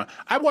what's do. going on.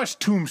 I watched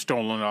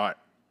Tombstone a lot.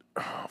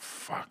 Oh,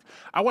 fuck.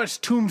 I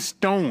watched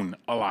Tombstone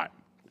a lot.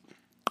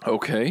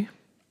 Okay.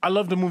 I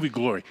love the movie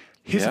Glory.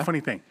 Here's Yeah. the funny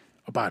thing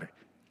about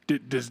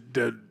it.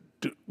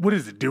 What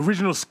is it? The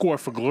original score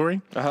for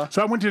Glory?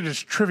 So I went to this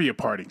trivia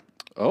party,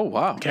 Oh,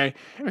 wow. okay?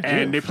 Look at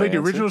And you, they played the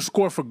fancy. original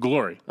score for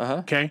Glory,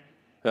 okay?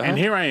 And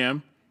here I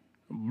am,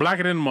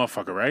 blacker than a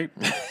motherfucker, right?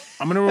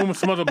 I'm in a room with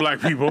some other black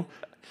people.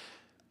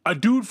 A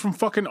dude from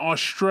fucking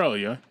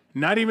Australia,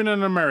 not even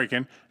an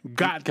American,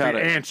 got Got the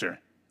it. answer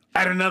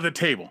at another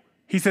table.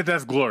 He said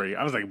that's Glory.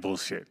 I was like,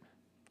 bullshit.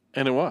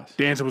 And it was.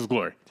 The answer was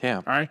Glory. Damn.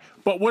 All right.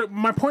 But what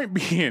my point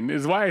being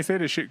is why I say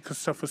this shit, because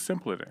stuff was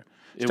simpler then.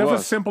 It Stuff was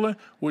was. simpler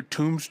with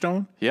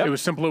Tombstone. Yep. It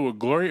was simpler with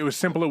Glory. It was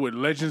simpler with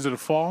Legends of the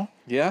Fall.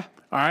 Yeah.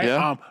 All right.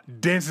 Yeah.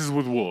 Dances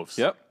with Wolves.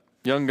 Yep.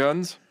 Young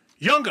Guns.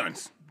 Young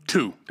Guns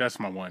 2. That's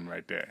my one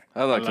right there.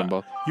 I like them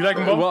both. You like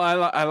them both? Well,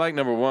 I like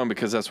number one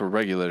because that's where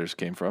Regulators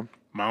came from.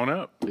 Mount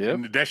up. Yep.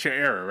 And that's your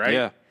era, right?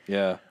 Yeah.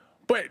 Yeah.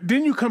 But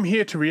then you come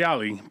here to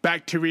reality.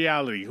 Back to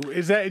reality.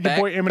 Is that your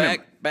boy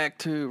Eminem? Back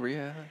to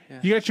reality. Yeah.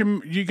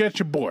 You got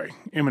your boy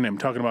Eminem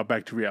talking about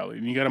back to reality.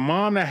 And you got a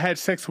mom that had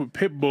sex with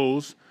pit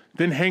bulls,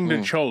 then hanged Mm.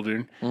 her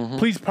children. Mm-hmm.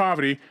 Please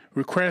poverty,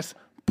 request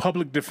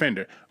public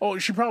defender. Oh,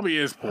 she probably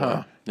is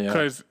poor Yeah.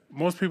 because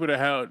most people that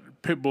have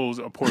pit bulls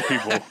are poor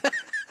people.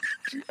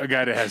 A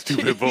guy that has 2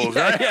 pit bulls,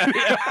 right?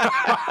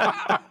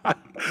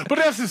 But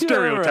that's the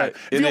stereotype. right.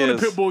 If you It own a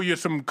is. pit bull, you're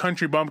some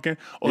country bumpkin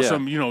or Yeah.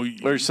 some,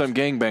 Or some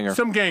gangbanger.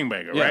 some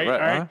gangbanger, Yeah, right?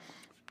 right, All right? uh-huh.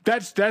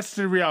 That's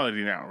the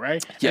reality now,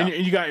 right? Yeah.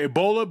 And you got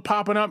Ebola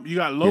popping up, you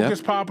got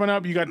locusts popping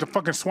up, you got the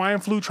fucking swine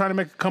flu trying to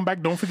make a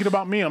comeback. Don't forget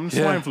about me. I'm the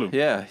swine flu.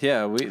 Yeah.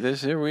 Yeah.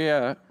 Here we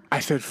are. I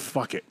said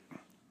fuck it.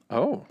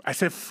 Oh. I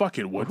said fuck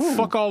it. What?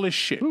 Fuck all this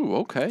shit. Ooh.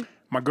 Okay.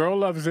 My girl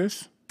loves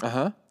this.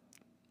 Uh-huh.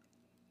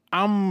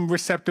 I'm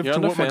receptive You're to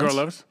on the what my girl fence.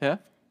 loves. Yeah.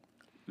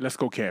 Let's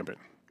go camping.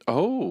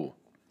 Oh.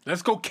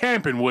 Let's go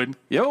camping, Wood.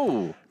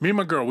 Yo. Me and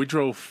my girl, we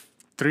drove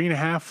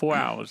 3.5, 4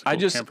 hours. I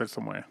go just- camping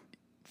somewhere.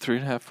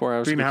 3.5, 4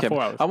 hours. 3.5, to 4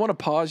 camp. hours. I want to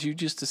pause you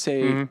just to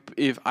say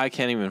if I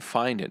can't even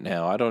find it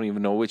now. I don't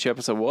even know which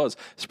episode it was.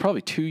 It's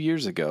probably 2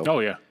 years ago. Oh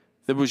yeah.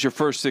 That was your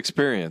first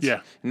experience.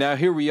 Yeah. Now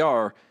here we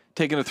are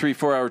taking a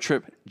 3-4 hour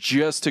trip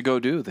just to go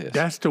do this.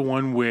 That's the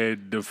one where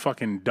the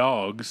fucking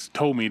dogs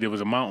told me there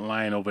was a mountain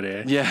lion over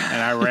there. Yeah.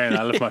 And I ran.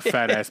 I left my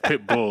fat ass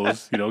pit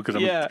bulls, because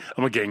Yeah.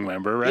 I'm a gang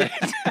member, right?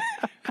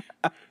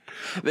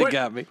 They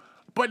got me.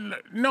 But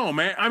no,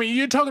 man. I mean,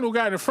 you're talking to a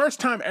guy. The first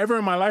time ever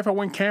in my life I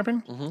went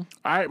camping,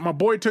 my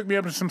boy took me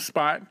up to some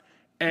spot,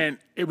 and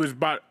it was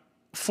about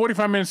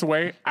 45 minutes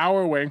away,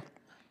 hour away.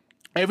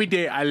 Every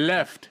day I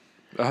left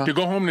to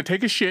go home to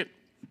take a shit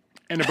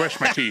and to brush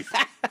my teeth.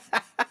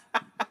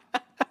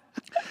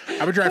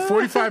 I would drive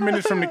 45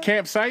 minutes from the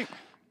campsite,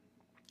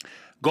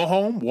 go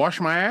home, wash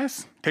my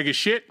ass, take a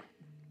shit,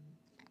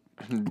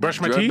 brush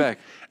my Drive teeth, back.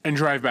 and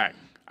drive back.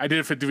 I did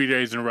it for 3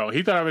 days in a row.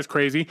 He thought I was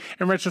crazy.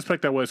 In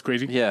retrospect, I was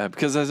crazy. Yeah,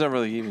 because that's not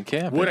really even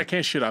camping. Wood, I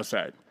can't shit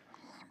outside.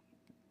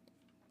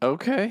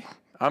 Okay.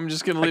 I'm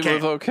just going to leave it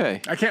can't. with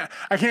okay.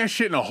 I can't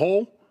shit in a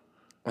hole.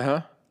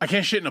 Uh-huh. I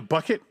can't shit in a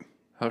bucket.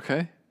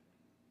 Okay.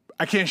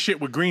 I can't shit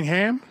with green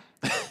ham.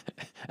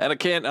 And I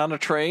can't on a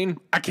train.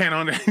 I can't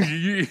on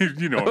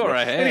you know. All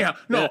right. Anyhow,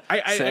 no,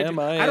 Yeah. Sam,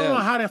 I don't know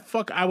how the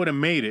fuck I would have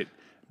made it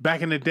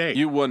back in the day.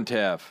 You wouldn't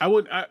have. I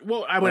would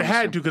have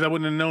had to because I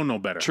wouldn't have known no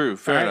better. True.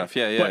 Fair All enough.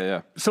 Yeah, But-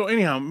 yeah. So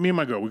anyhow, me and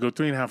my girl, we go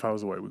 3.5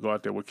 hours away. We go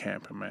out there, we're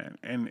camping, man.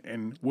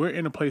 And we're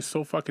in a place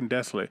so fucking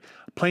desolate.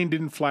 Plane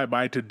didn't fly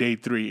by to day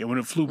 3. And when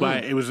it flew by,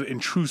 it was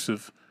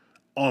intrusive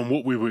on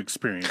what we were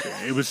experiencing.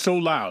 It was so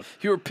loud.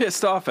 You were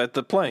pissed off at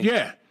the plane.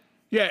 Yeah.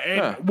 Yeah.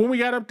 And when we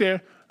got up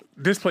there,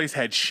 this place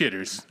had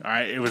shitters. All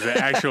right. It was an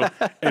actual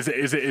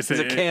it's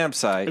a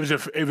campsite.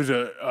 It was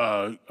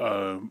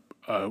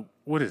a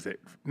what is it?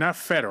 Not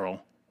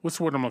federal. What's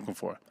the word I'm looking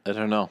for? I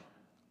don't know.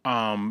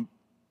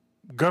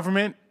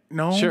 Government?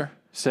 No. Sure.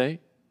 Say.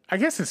 I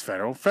guess it's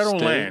federal. Federal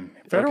State. land.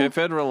 Okay,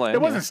 federal land,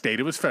 It wasn't yeah. state.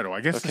 It was federal.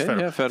 I guess Okay, it's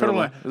federal. yeah, federal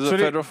land. It was a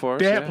they, federal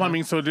forest, They had yeah.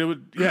 plumbing, so they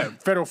would,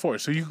 federal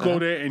forest. So you could go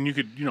there and you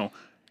could,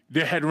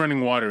 they had running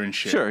water and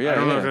shit. Sure, yeah, I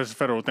don't know yeah. if that's a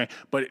federal thing,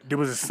 but there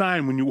was a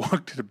sign when you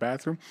walked to the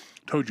bathroom,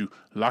 told you,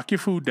 lock your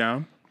food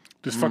down.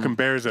 There's fucking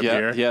bears up Yeah,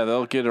 there. yeah,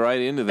 they'll get right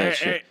into that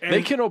shit. and-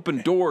 They can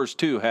open doors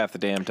too half the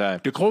damn time.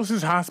 The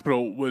closest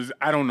hospital was,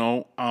 I don't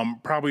know,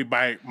 probably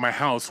by my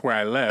house where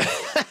I left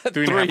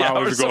 3.5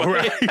 hours ago,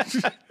 away.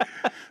 right?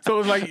 So it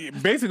was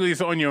like, basically,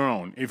 it's on your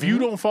own. If Mm-hmm. you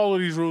don't follow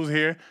these rules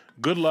here,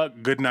 good luck,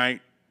 good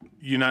night.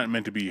 You're not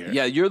meant to be here.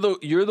 Yeah, you're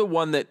the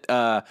one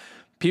that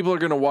people are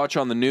going to watch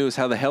on the news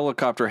how the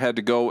helicopter had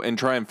to go and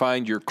try and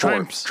find your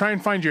corpse. Try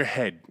and find your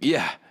head.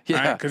 Yeah,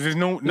 yeah. Because there's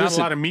not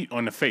Listen. a lot of meat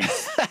on the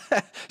face.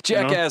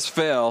 Jackass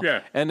fell,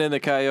 Yeah. and then the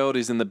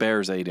coyotes and the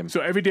bears ate him.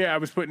 So every day I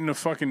was putting the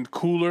fucking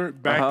cooler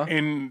back Uh-huh.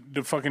 in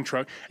the fucking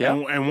truck. Yeah.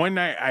 And one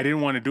night I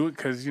didn't want to do it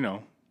because,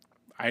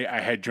 I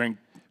had drank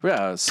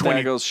Yeah,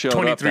 20 Snaggles showed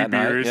 23 up that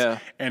beers night. Yeah.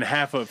 and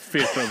half a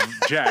fifth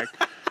of Jack.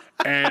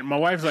 And my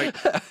wife's like,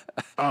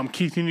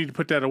 Keith, you need to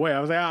put that away. I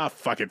was like,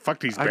 fuck it. Fuck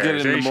these bears. get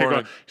it in They the should go.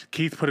 morning.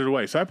 Keith put it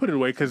away. So I put it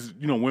away because,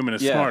 women are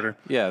Yeah. smarter.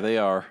 Yeah, they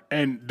are.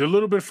 And the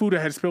little bit of food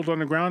I had spilled on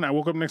the ground, I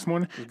woke up next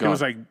morning, it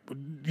was like,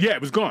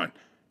 it was gone.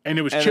 And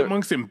there was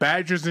chipmunks and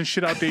badgers and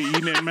shit out there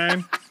eating it,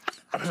 man.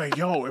 I was like,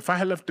 yo, if I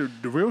had left the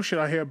real shit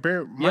out here, a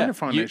bear might have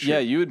found that shit. Yeah,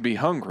 you would be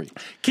hungry.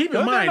 Keep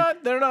in mind,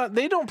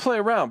 They don't play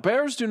around.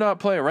 Bears do not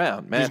play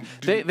around, man.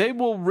 They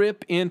will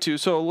rip into.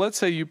 So let's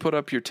say you put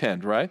up your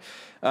tent, right?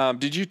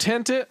 Did you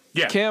tent it?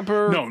 yeah.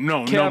 Camper?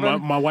 No.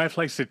 cabin? My wife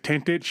likes to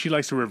tent it. She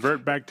likes to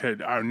revert back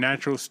to our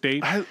natural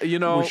state,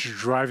 which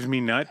drives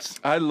me nuts.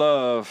 I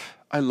love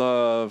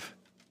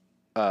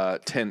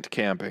tent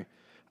camping.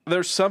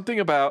 There's something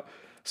about.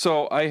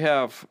 So I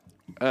have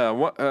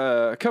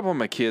a couple of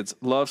my kids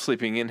love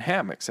sleeping in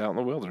hammocks out in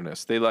the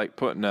wilderness. They like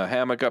putting a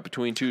hammock up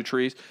between two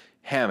trees.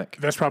 Hammock.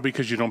 That's probably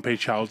because you don't pay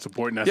child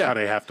support, and that's how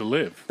they have to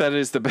live. That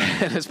is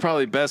it's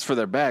probably best for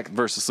their back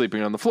versus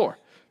sleeping on the floor.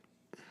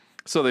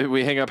 So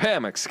we hang up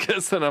hammocks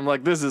because then I'm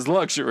like, this is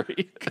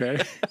luxury.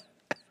 Okay.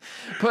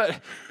 But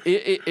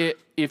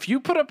if you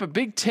put up a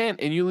big tent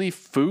and you leave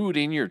food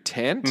in your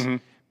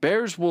tent,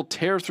 bears will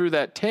tear through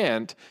that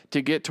tent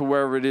to get to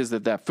wherever it is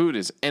that food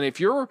is. And if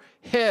your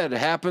head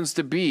happens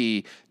to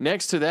be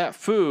next to that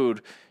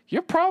food,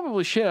 you're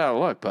probably shit out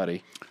of luck,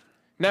 buddy.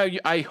 Now,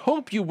 I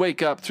hope you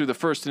wake up through the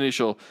first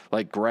initial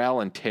growl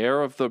and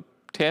tear of the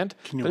tent.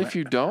 But if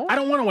you don't, I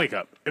don't want to wake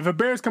up. If a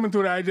bear's coming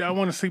through it, I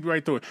want to sleep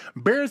right through it.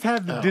 Bears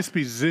have the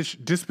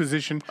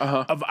disposition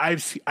of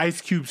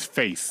Ice Cube's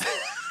face.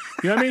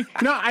 You know what I mean?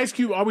 Ice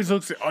Cube always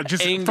looks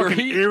just Angry.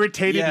 fucking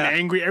irritated and Yeah.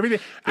 angry. Everything.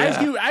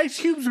 Yeah. Ice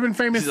Cube's been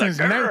famous since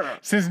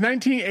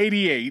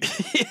 1988,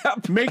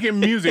 Yep. making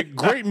music,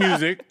 great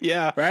music.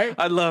 Yeah. right.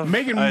 I love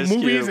making Ice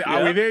movies. Cube. Are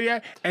we Yeah. there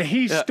yet? And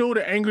he's still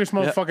the angriest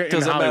motherfucker in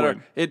doesn't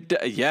Hollywood.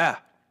 matter.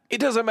 It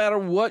doesn't matter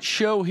what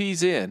show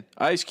he's in.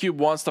 Ice Cube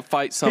wants to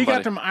fight He somebody.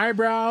 got them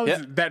eyebrows,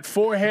 Yeah. that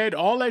forehead,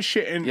 all that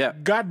shit, and Yeah.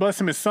 God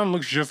bless him, his son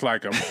looks just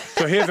like him.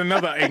 So here's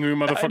another angry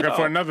motherfucker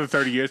for another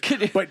 30 years.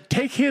 But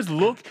take his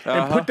look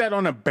and put that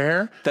on a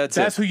bear. That's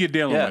it. who you're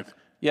dealing Yeah. with.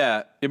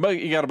 Yeah,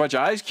 you got a bunch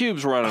of Ice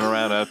Cubes running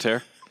around out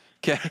there.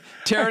 Okay,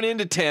 tearing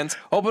into tents,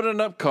 opening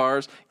up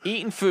cars,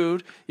 eating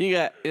food. You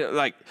got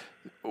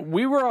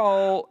we were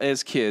all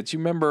as kids. You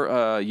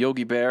remember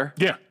Yogi Bear?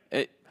 Yeah.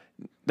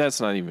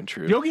 That's not even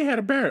true. Yogi had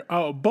a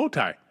bow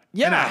tie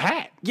and a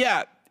hat.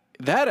 Yeah,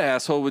 that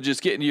asshole would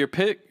just get into your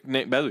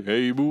picnic basket.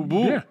 Hey, boo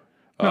boo. Yeah.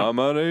 No. I'm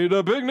gonna eat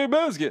a picnic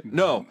basket.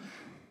 No,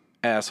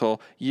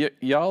 asshole.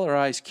 Y'all are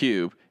Ice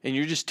Cube, and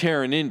you're just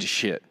tearing into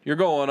shit. You're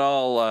going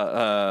all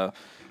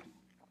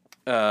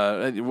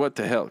what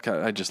the hell?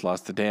 God, I just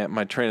lost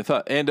my train of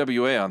thought.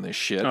 NWA on this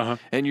shit,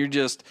 and you're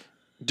just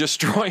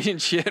destroying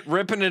shit,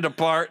 ripping it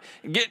apart,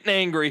 getting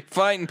angry,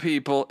 fighting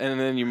people, and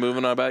then you're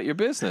moving on about your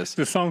business.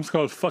 The song's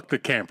called "Fuck the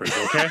Campers."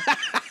 Okay,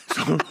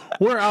 so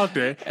we're out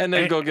there, And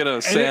then go get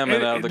a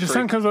salmon out of the The creek.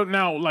 sun comes up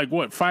now,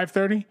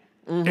 5:30.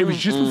 It was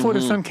just before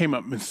the sun came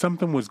up, and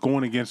something was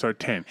going against our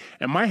tent.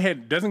 And my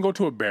head doesn't go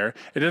to a bear.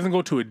 It doesn't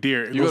go to a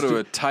deer. It You goes go to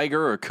a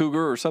tiger or a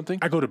cougar or something?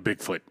 I go to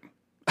Bigfoot.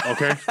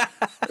 Okay,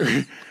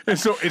 and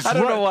so it's. I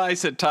don't know why I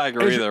said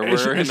tiger either.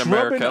 We're in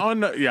America.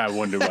 Rubbing on I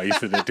wonder why you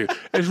said that too.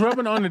 It's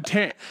rubbing on the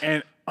tent,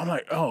 and I'm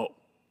like, oh,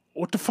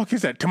 what the fuck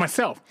is that? To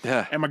myself.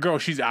 Yeah. And my girl,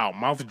 she's out,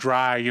 mouth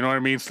dry. You know what I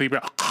mean? Sleeping.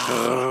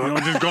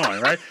 Just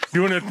going right,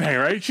 doing her thing.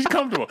 Right. She's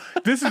comfortable.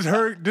 This is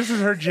her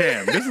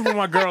jam. This is what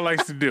my girl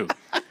likes to do.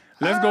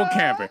 Let's go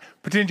camping.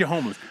 Pretend you're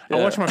homeless. I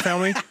watch my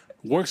family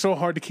work so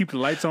hard to keep the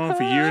lights on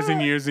for years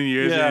and years and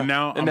years, Yeah. and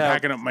now I'm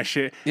packing up my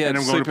shit and I'm going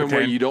to sleeping pretend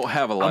where you don't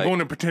have a light. I'm going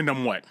to pretend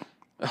I'm what?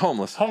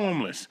 Homeless.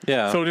 Homeless.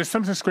 Yeah. So there's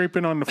something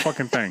scraping on the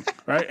fucking thing,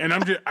 right? And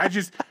I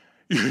just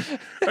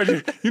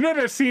you know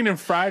that scene in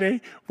Friday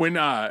when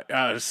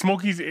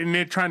Smokey's in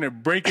there trying to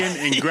break in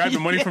and grab the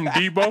money from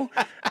Debo,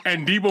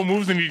 and Debo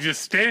moves and he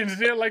just stands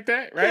there like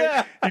that, right?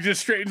 Yeah. He just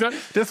straightens up.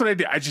 That's what I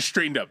did. I just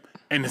straightened up,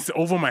 and it's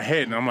over my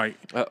head, and I'm like,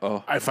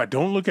 Uh-oh. if I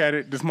don't look at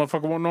it, this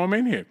motherfucker won't know I'm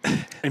in here.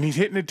 And he's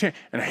hitting the tent,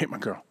 and I hit my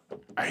girl.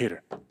 I hit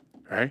her,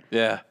 right?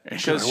 Yeah. And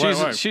she's Because like,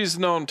 "What?" she's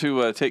known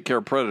to take care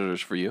of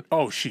predators for you.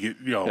 Oh,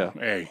 Yeah.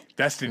 hey,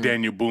 that's the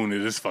Daniel Boone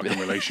of this fucking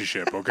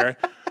relationship, okay?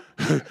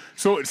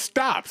 So it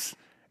stops,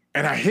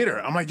 and I hit her.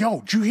 I'm like,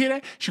 yo, did you hear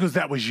that? She goes,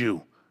 that was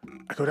you.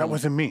 I go, that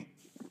wasn't me.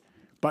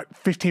 But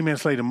 15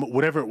 minutes later,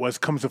 whatever it was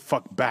comes the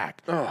fuck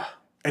back.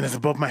 And it's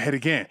above my head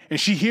again. And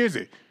she hears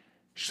it.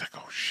 She's like,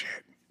 oh, shit.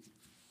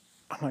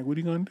 I'm like, what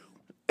are you going to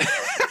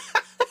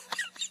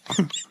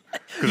do?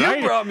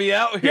 You brought me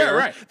out here. Yeah,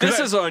 right. This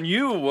is on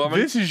you, woman.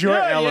 This is your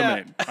Yeah,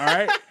 element, all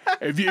right?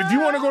 If you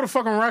want to go to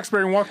fucking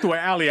Roxbury and walk through an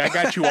alley, I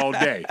got you all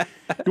day.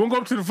 You want to go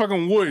up to the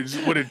fucking woods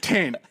with a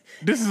tent,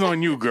 this is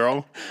on you,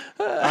 girl.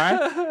 All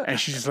right? And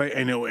she's just like,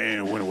 and it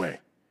went away.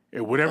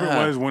 Whatever it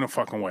was, went a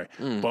fucking way.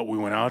 But we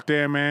went out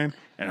there, man,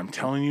 and I'm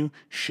telling you,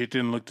 shit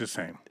didn't look the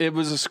same. It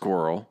was a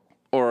squirrel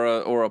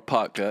or a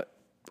pocket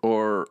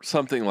or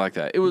something like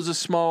that. It was a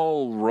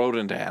small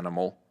rodent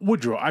animal.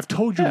 Woodrow, I've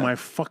told you my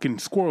fucking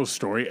squirrel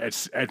story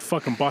at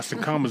fucking Boston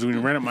Commons when he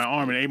ran up my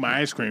arm and ate my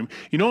ice cream.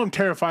 You know I'm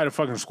terrified of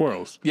fucking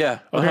squirrels. Yeah.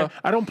 Okay?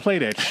 I don't play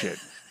that shit.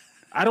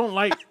 I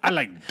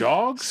like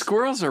dogs.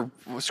 Squirrels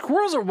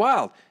are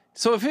wild.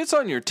 So if it's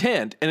on your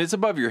tent and it's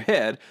above your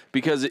head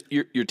because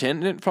your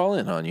tent didn't fall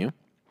in on you,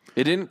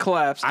 it didn't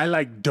collapse. I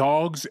like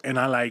dogs and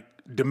I like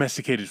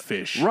domesticated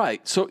fish.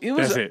 Right. So it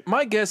was. That's it.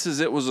 My guess is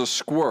it was a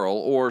squirrel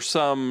or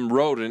some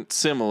rodent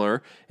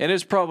similar, and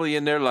it's probably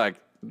in there like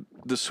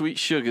the sweet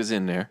sugar's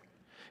in there.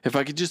 If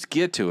I could just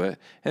get to it,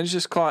 and it's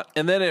just caught,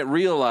 and then it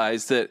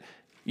realized that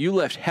you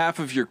left half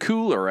of your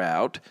cooler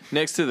out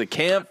next to the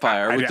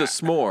campfire with the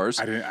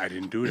s'mores. I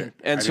didn't do that.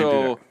 And I didn't do so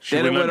that. She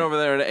then it wouldn't went let me. over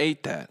there and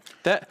ate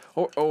that.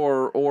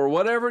 Or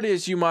whatever it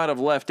is you might have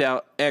left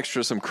out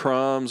extra, some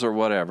crumbs or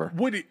whatever.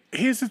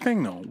 Here's the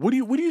thing though. What do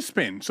you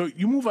spend? So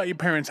you move out your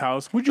parents'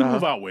 house. What'd you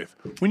move out with?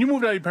 When you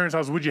moved out your parents'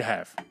 house, what'd you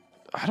have?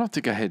 I don't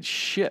think I had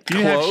shit. You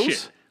didn't Clothes? have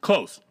shit.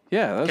 Clothes.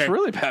 Yeah, that's Okay.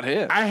 really about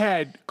it. I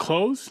had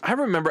clothes. I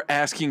remember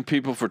asking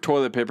people for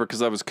toilet paper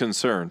because I was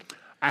concerned.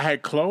 I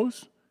had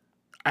clothes.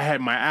 I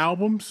had my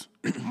albums,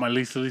 my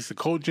Lisa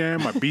Colt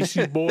Jam, my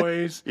Beastie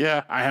Boys.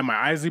 Yeah. I had my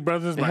Isley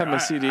Brothers. had my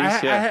CDs,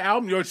 I yeah. had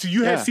albums. So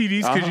you had Yeah.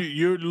 CDs because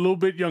you're a little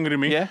bit younger than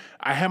me. Yeah.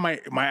 I had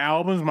my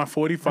albums, my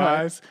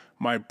 45s,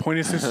 my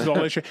Pointer Sisters, all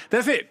that shit.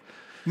 That's it.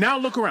 Now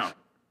look around.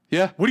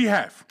 Yeah. What do you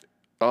have?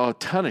 Oh, a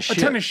ton of shit.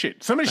 A ton of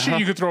shit. Some of the shit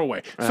you could throw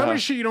away. Some of the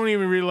shit you don't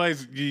even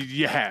realize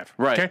you have.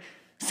 Right. Okay.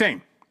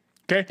 Same.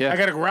 Okay. Yeah. I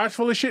got a garage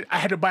full of shit. I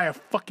had to buy a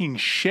fucking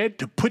shed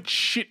to put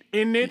shit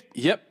in it.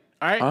 Yep.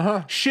 All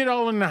right. Shit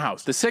all in the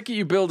house. The second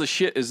you build a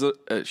shit is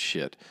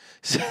shit.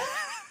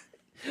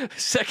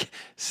 Second,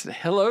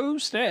 hello,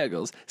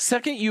 Snaggles.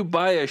 Second you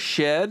buy a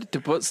shed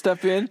to put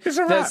stuff in, It's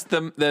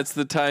a that's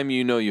the time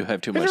you know you have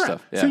too much It's all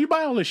stuff. right. So you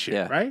buy all this shit,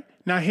 Yeah. right?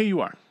 Now here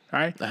you are. All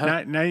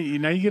right. Now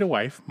you get a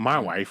wife, my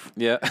wife.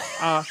 yeah.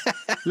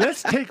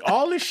 Let's take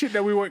all this shit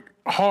that we worked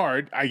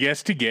hard, I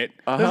guess, to get.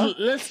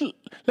 Let's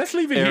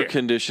leave it Air here.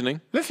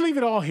 conditioning. Let's leave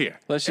it all here.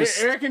 Let's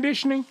just- air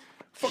conditioning,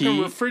 fucking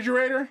Heat.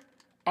 refrigerator,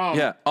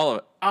 Yeah, all of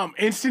it.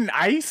 instant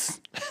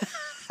ice.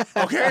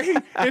 Okay,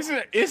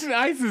 instant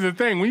ice is a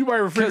thing. When you buy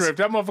a refrigerator, if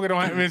that motherfucker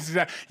don't have instant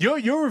ice,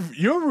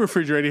 your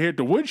refrigerator here at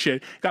the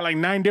woodshed got like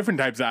 9 different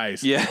types of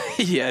ice. Yeah,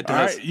 yeah, it All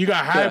does. right, you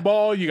got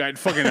highball, you got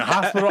fucking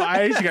hospital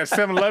ice, you got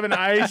 7-Eleven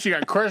ice, you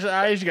got crushed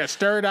ice, you got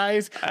stirred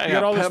ice, you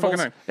got all this Pebbles,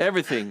 fucking ice.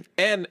 everything,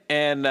 and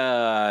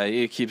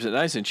it keeps it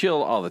nice and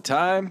chill all the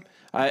time.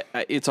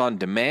 It's on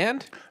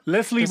demand.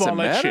 Let's leave Does it all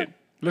that matter? shit.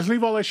 Let's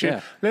leave all that shit.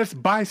 Yeah. Let's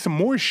buy some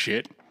more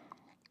shit.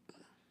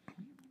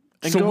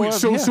 And So go we, up,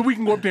 so, yeah. so we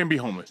can go up there and be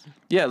homeless.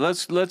 Yeah,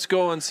 let's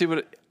go and see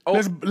what.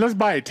 Let's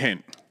buy a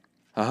tent.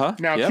 Now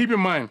Yep. keep in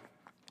mind.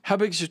 How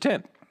big is your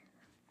tent?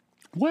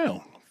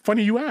 Well,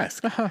 funny you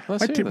ask. let's my,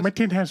 hear tent, this. my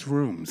tent has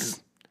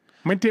rooms.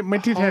 My tent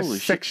has Holy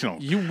shit.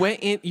 sectional. You went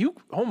in.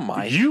 Oh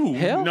my. You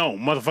hell? no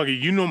motherfucker.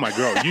 You know my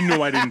girl. You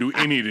know I didn't do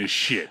any of this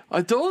shit.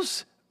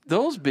 Those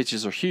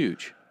bitches are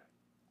huge.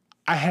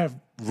 I have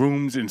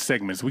rooms and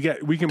segments. We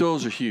can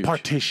Those are huge.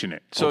 partition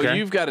it. So okay?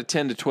 you've got a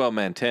 10 to 12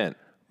 man tent.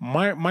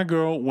 my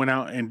girl went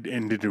out and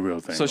did the real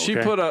thing. So she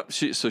okay? put up.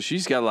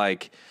 She's got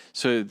like.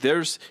 So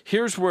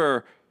here's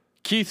where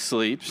Keith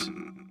sleeps,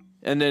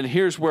 and then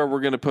here's where we're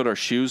gonna put our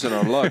shoes and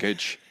our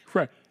luggage.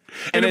 right.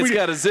 And then it's we-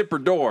 got a zipper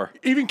door.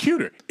 even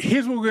cuter.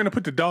 Here's where we're gonna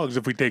put the dogs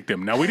if we take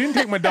them. Now we didn't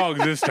take my dogs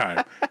this time,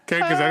 okay?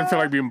 Because I didn't feel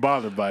like being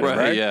bothered by them. Right,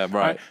 Right? yeah,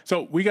 right.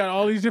 So we got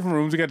all these different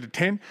rooms. We got the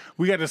tent.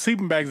 We got the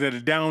sleeping bags that are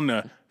down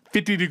to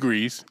 50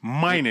 degrees,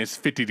 minus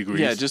 50 degrees.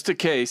 Yeah, just in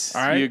case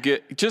right. you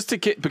get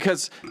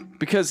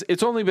because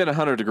it's only been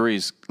 100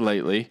 degrees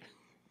lately.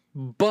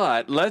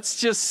 But let's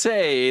just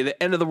say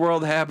the end of the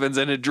world happens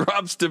and it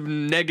drops to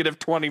negative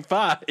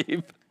 25.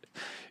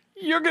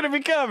 You're gonna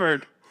be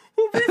covered.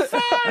 We'll be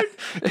fine.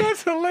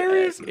 That's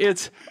hilarious.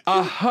 It's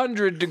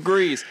 100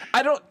 degrees.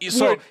 I don't.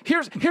 So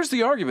here's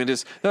the argument: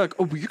 is they're like,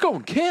 oh, well, you're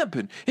going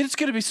camping, and it's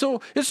gonna be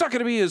so. It's not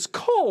gonna be as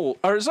cold,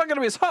 or it's not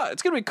gonna be as hot.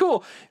 It's gonna be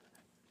cool.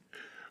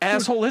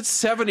 Asshole, it's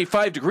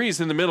 75 degrees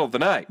in the middle of the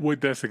night. Well,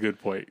 that's a good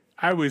point.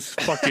 I was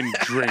fucking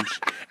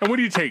drenched. And what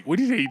do you take? What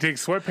do you take? You take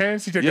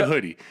sweatpants? You take Yep. a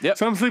hoodie? Yep.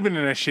 So I'm sleeping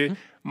in that shit.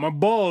 My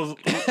balls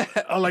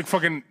are like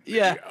fucking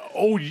Yeah.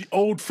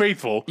 old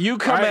faithful. You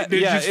come Right? at- They're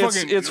yeah, just it's-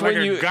 fucking, it's like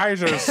when a you-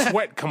 geyser of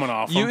sweat coming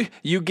off them.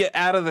 You get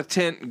out of the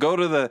tent, go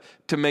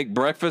to make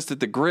breakfast at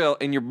the grill,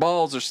 and your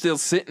balls are still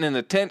sitting in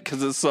the tent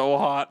because it's so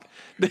hot.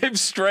 They've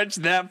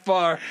stretched that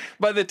far.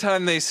 By the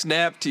time they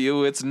snap to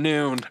you, it's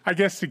noon. I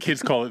guess the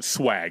kids call it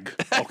swag,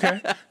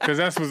 okay? Because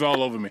that's what's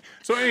all over me.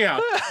 So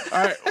anyhow,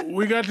 all right,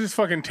 we got this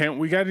fucking tent.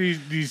 We got these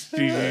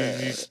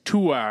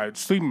 2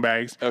 sleeping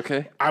bags.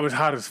 Okay. I was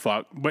hot as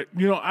fuck, but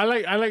you know I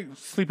like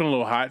sleeping a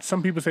little hot.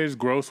 Some people say it's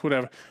gross,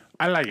 whatever.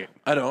 I like it.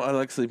 I don't. I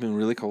like sleeping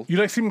really cold. You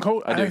like sleeping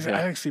cold? I do, like, yeah.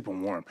 I like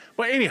sleeping warm.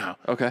 But anyhow,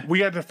 Okay. we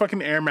got the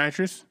fucking air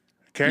mattress.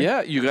 Okay.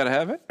 Yeah, you gotta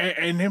have it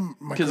And then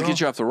my because it girl,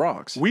 gets you off the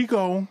rocks. we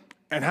go,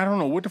 and I don't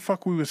know what the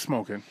fuck we was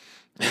smoking.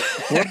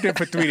 We're up there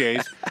for 3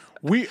 days.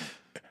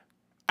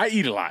 I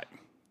eat a lot.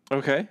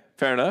 Okay,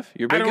 fair enough.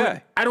 You're a big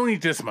guy. I don't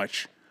eat this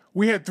much.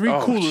 We had 3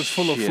 coolers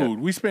full of shit. food.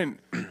 We spent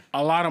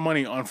a lot of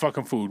money on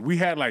fucking food. We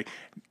had like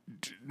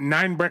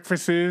 9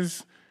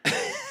 breakfasts,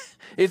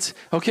 It's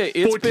okay.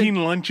 It's 14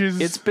 been, lunches.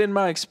 It's been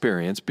my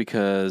experience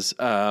because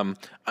I'm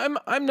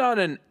not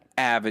an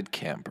avid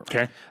camper.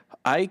 Okay.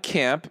 I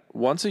camp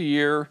once a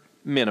year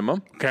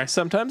minimum. Okay.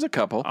 Sometimes a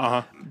couple.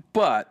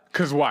 But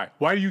Because why?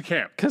 Why do you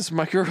camp? because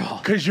my girl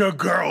Because your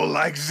girl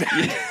likes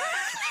it.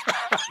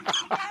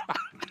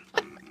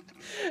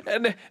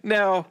 and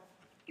now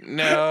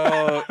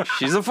no,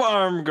 she's a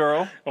farm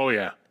girl. Oh,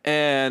 yeah.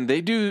 And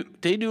they do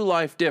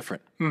life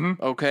different.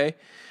 Okay,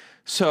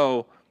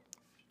 so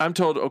I'm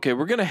told, okay,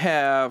 we're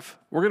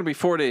gonna be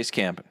 4 days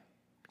camping.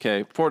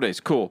 Okay, 4 days,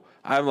 cool.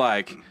 I'm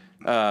like,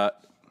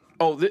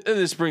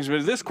 this brings me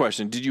to this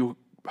question: did you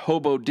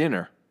hobo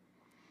dinner?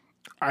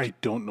 I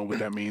don't know what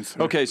that means.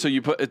 Sir. Okay, so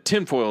you put a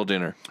tinfoil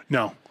dinner.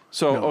 No.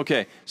 So No.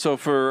 okay, so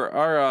for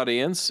our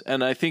audience,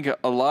 and I think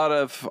a lot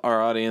of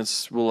our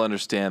audience will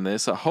understand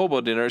this, a hobo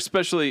dinner,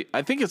 especially,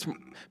 I think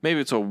maybe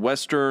it's a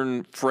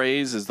Western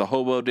phrase, is the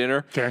hobo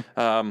dinner. Okay.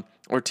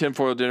 Or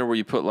tinfoil dinner, where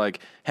you put like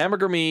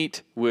hamburger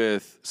meat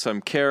with some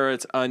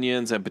carrots,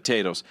 onions, and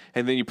potatoes,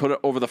 and then you put it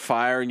over the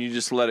fire and you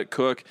just let it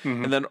cook,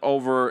 and then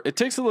it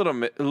takes a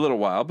little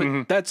while,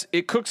 but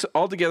it cooks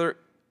all together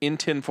in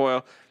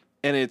tinfoil,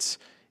 and it's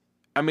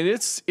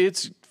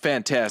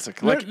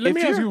fantastic. Like, Let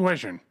me if ask you're- you a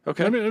question.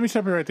 Okay. Let me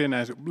stop you right there and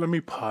ask. Let me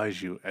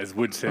pause you, as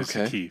Wood says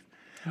to Okay. Keith.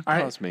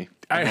 Pause me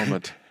a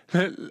moment.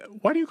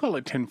 Why do you call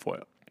it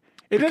tinfoil?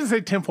 It doesn't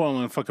say tinfoil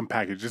on the fucking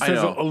package. It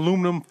says know.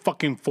 aluminum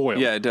fucking foil.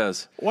 Yeah, it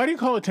does. Why do you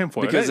call it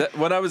tinfoil? Because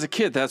when I was a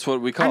kid, that's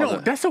what we I called know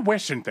it. that's a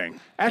Western thing.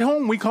 At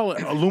home, we call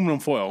it aluminum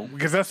foil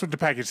because that's what the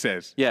package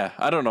says. Yeah,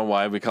 I don't know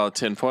why we call it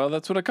tinfoil.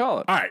 That's what I call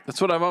it. All right.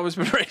 That's what I've always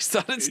been raised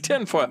on. It's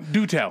tinfoil.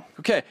 Do tell.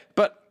 Okay,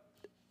 but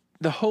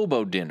the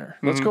hobo dinner.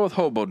 Let's go with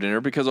hobo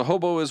dinner because a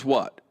hobo is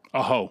what?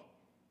 A hoe.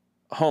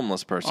 A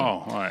homeless person.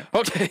 Oh, all right.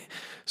 Okay,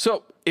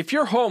 so if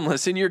you're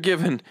homeless and you're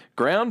given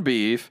ground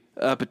beef,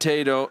 a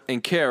potato,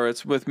 and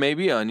carrots with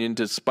maybe onion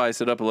to spice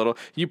it up a little,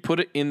 you put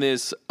it in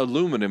this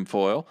aluminum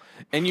foil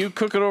and you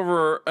cook it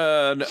over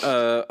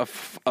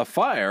a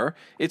fire.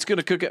 It's going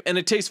to cook it, and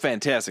it tastes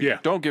fantastic. Yeah.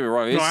 Don't get me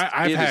wrong.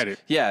 I've had it.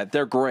 Yeah,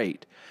 they're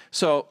great.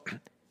 So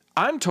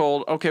I'm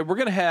told, okay, we're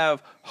going to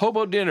have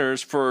hobo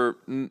dinners for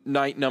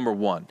night number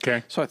 1.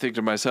 Okay. So I think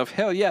to myself,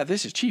 hell yeah,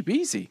 this is cheap,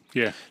 easy.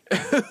 Yeah.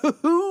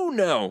 Who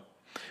no?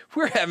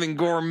 We're having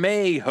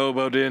gourmet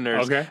hobo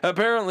dinners. Okay.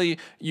 Apparently,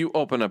 you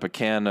open up a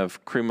can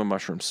of cream of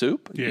mushroom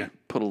soup. Yeah. You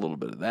put a little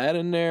bit of that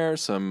in there,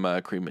 some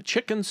cream of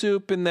chicken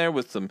soup in there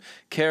with some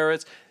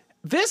carrots.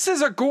 This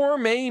is a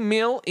gourmet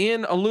meal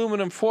in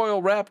aluminum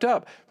foil wrapped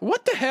up.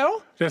 What the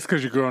hell? That's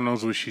because your girl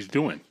knows what she's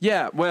doing.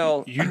 Yeah,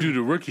 well, You do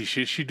the rookie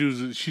shit. She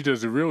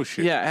does the real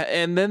shit. yeah,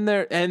 and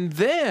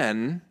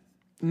then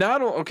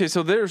not okay.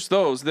 So there's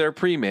those. They're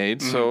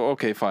pre-made. So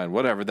okay, fine,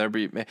 whatever. They're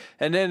pre-made.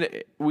 And then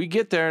we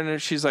get there, and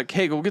she's like,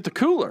 "Hey, go get the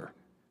cooler."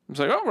 I was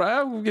like, "All right,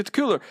 I'll get the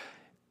cooler."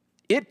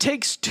 It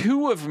takes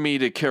 2 of me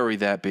to carry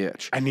that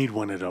bitch. I need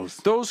one of those.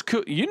 Those,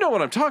 you know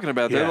what I'm talking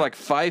about. They're Yeah. like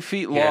 5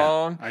 feet Yeah,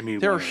 long. I need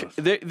They're, one of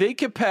those. They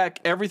could pack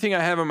everything I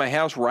have in my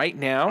house right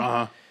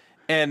now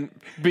and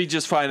be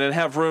just fine and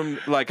have room.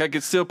 Like I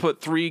could still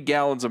put 3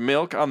 gallons of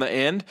milk on the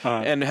end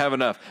and have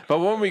enough. But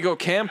when we go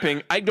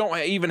camping, I don't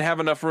even have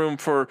enough room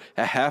for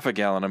a half a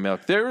gallon of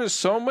milk. There is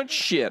so much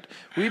shit.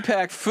 We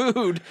pack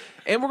food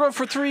and we're going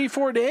for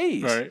 3-4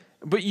 days. Right.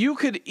 But you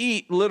could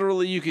eat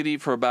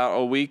for about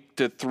a week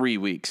to 3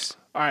 weeks.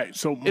 All right.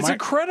 So It's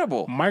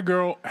incredible. My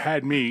girl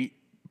had me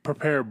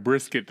prepare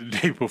brisket the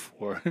day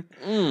before,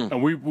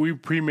 and we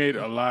pre-made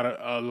a lot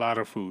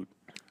of food.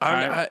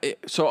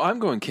 So I'm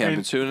going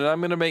camping soon, and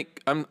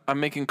I'm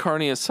making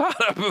carne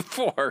asada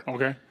before.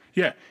 Okay.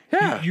 Yeah.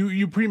 Yeah.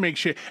 You pre-make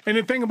shit, and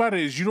the thing about it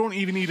is you don't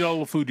even eat all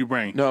the food you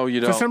bring. No, you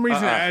For don't. some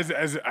reason,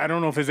 as I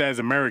don't know if it's as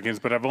Americans,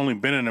 but I've only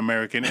been an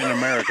American in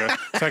America,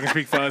 so I can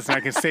speak for us and I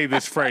can say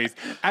this phrase.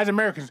 As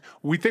Americans,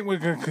 we think we're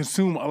going to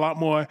consume a lot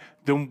more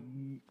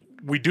than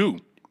we do.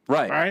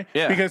 Right. Right.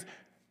 Yeah. Because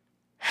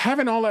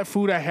having all that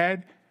food I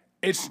had,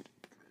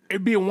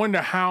 it'd be a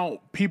wonder how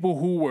people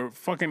who were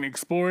fucking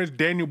explorers,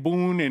 Daniel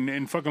Boone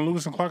and fucking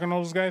Lewis and Clark and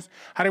all those guys,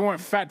 how they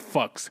weren't fat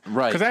fucks.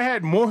 Right. Because I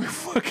had more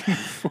fucking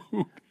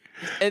food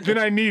than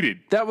I needed.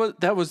 That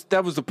was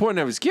the point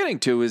I was getting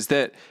to, is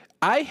that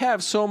I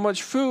have so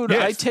much food,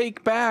 Yes. I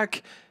take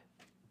back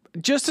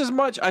just as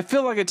much. I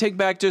feel like I take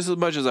back just as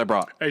much as I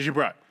brought. As you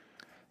brought.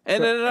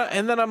 And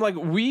then I'm like,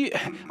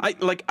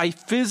 I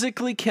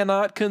physically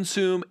cannot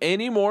consume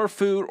any more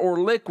food or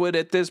liquid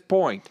at this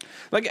point.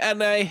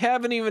 And I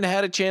haven't even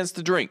had a chance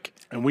to drink.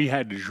 And we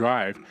had to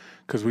drive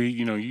because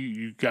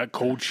you got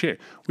cold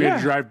shit. We had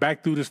to drive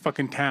back through this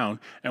fucking town.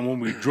 And when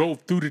we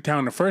drove through the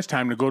town the first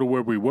time to go to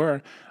where we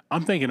were,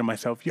 I'm thinking to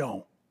myself,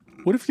 yo,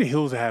 what if the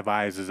Hills Have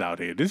Eyes is out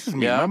here? This is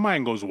me. Yeah. My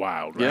mind goes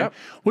wild, right? Yep.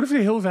 What if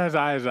the Hills Have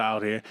Eyes are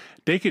out here?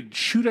 They could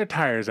shoot our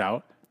tires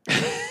out.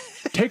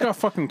 take our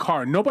fucking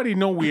car. Nobody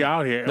know we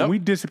out here, and Nope. we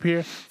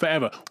disappear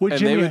forever. With And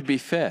Jimmy, they would be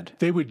fed.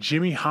 they would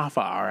Jimmy Hoffa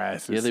our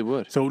asses. Yeah, they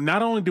would. So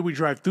not only did we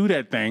drive through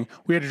that thing,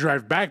 we had to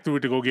drive back through it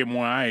to go get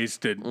more ice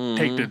to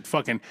take the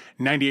fucking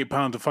 98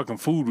 pounds of fucking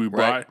food we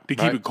brought Right, to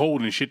keep right. it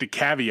cold and shit, the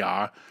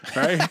caviar,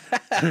 right?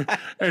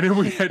 And then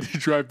we had to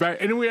drive back,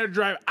 and then we had to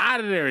drive out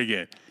of there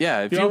again.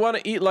 Yeah, if You you know? want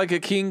to eat like a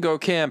king, go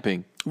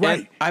camping. Right.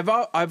 And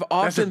I've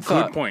often good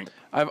thought. point.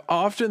 I've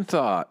often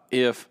thought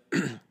if,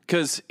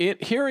 because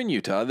here in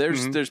Utah,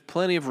 there's Mm-hmm. there's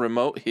plenty of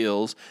remote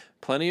hills,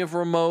 plenty of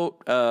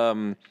remote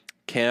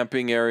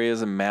camping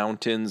areas and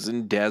mountains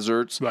and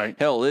deserts. Right.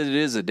 Hell, it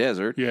is a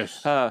desert.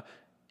 Yes.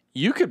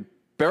 You could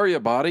bury a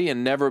body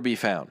and never be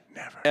found.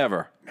 Never.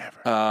 Ever.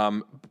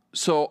 Never.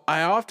 So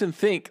I often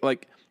think,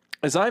 like,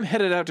 as I'm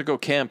headed out to go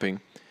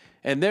camping,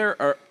 and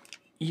there are,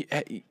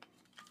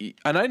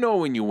 and I know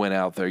when you went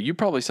out there, you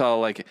probably saw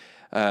like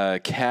a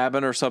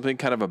cabin or something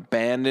kind of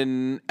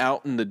abandoned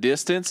out in the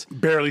distance.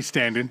 Barely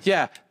standing.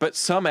 Yeah, but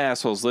some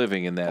asshole's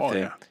living in that Oh,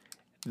 thing. yeah.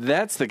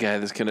 That's the guy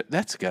that's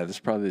the guy that's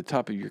probably at the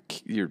top of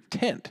your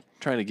tent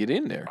trying to get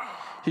in there.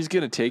 He's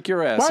gonna take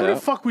your ass Why out.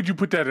 the fuck would you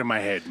put that in my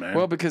head, man?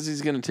 Well, because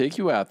he's going to take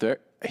you out there.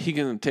 He's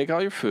going to take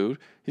all your food.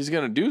 He's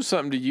going to do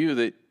something to you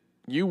that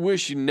you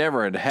wish you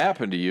never had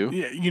happened to you.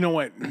 yeah, you know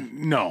what?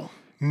 No.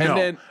 And I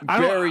then don't-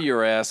 bury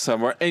your ass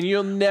somewhere, and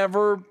you'll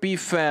never be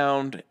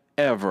found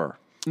ever.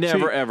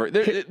 Never, See, ever.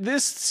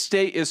 This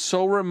state is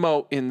so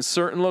remote in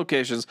certain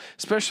locations,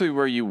 especially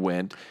where you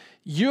went,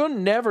 you're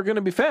never going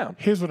to be found.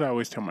 Here's what I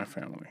always tell my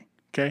family.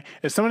 Okay,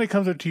 if somebody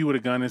comes up to you with a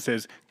gun and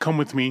says, "Come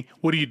with me,"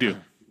 what do?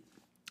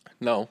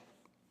 No.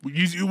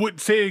 You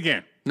would say it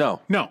again. No.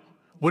 No.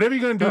 Whatever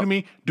you're gonna do to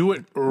me, do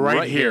it right,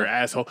 Right here, here.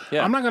 asshole.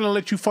 Yeah. I'm not gonna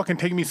let you fucking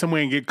take me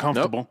somewhere and get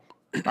comfortable.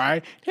 All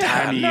right?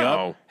 Tie me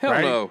no. up. Hell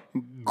right? no.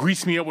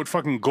 Grease me up with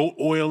fucking goat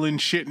oil and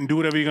shit and do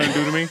whatever you're gonna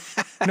do to me.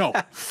 No,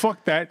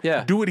 fuck that.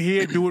 Yeah. Do it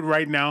here, do it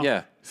right now.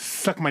 Yeah.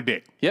 Suck my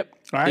dick. Yep.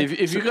 All right.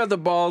 If you got the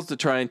balls to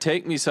try and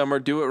take me somewhere,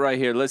 do it right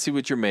here. Let's see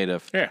what you're made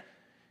of. Yeah.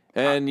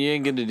 And you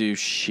ain't going to do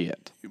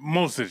shit.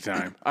 Most of the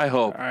time. I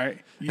hope. All right.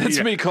 That's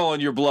Yeah. me calling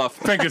your bluff.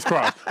 Fingers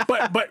crossed.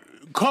 But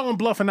call him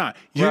bluff or not.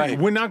 Right.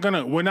 We're not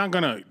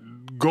gonna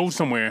go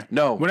somewhere.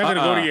 No. We're not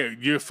gonna go to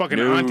your fucking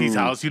No. auntie's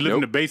house. You live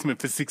in the Nope.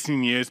 basement for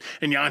 16 years,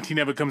 and your auntie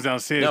never comes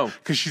downstairs No.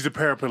 because she's a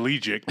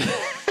paraplegic.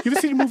 You ever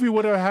seen the movie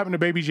Whatever Happened to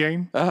Baby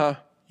Jane? Uh-huh.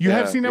 You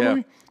have Yeah, seen that yeah.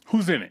 movie?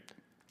 Who's in it?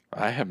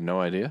 I have no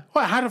idea.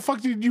 Well, how the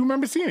fuck did you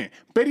remember seeing it?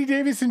 Betty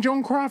Davis and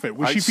Joan Crawford.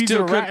 Where I she feeds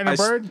still a rat and a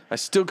bird. I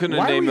still couldn't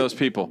Why name were you- those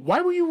people.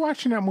 Why were you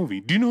watching that movie?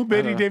 Do you know who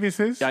Betty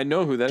Davis is? I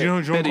know who that is. Do you know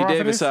who Joan Betty Crawford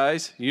Davis is?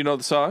 Eyes. You know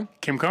the song?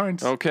 Kim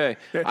Carnes. Okay.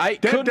 I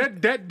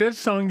couldn't. That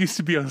song used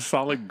to be on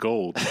Solid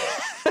Gold.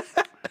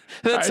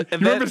 That's, you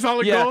remember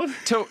Solid Gold?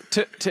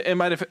 In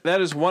my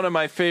that is one of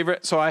my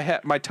favorite. So I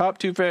have my top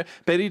two favorite.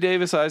 Betty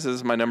Davis Eyes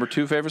is my number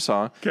 2 favorite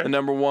song. Okay. The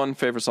number 1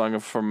 favorite song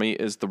for me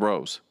is The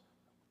Rose.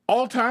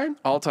 All time?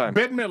 All time.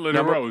 Bette Midler, The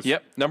Number- Rose.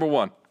 Yep. Number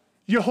 1.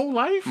 Your whole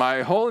life?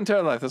 My whole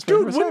entire life. That's my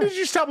Dude, favorite when song. did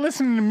you stop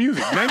listening to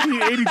music?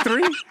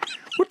 1983?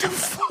 What the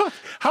fuck?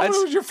 How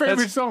That's- was your favorite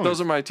that's- song?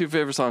 Those are my 2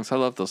 favorite songs. I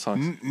love those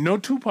songs. No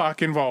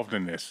Tupac involved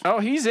in this. Oh,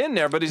 he's in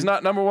there, but he's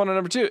not number 1 or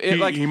number 2. He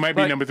might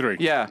be number 3.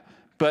 Yeah.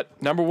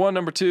 But number 1,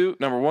 number 2,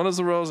 number 1 is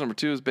The Rose, number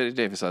 2 is Betty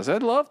Davis Eyes. I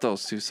love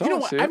those 2 songs. You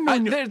know what? dude. I've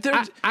known you-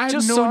 they're I've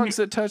just known songs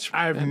you- that touch.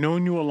 I've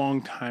known you a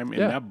long time,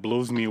 and Yeah. that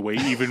blows me away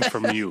even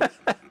from you.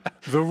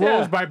 The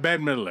Rose by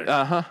Bette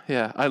Midler.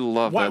 Yeah, I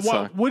love that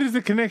song. What is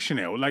the connection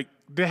there? Like,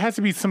 there has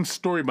to be some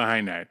story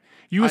behind that.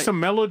 You were some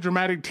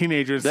melodramatic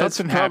teenager. That's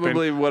Something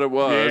probably happened. what it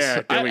was.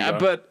 Yeah, there we go.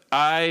 But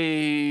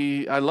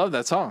I love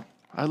that song.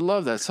 I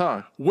love that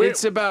song. Where-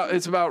 It's about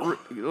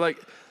like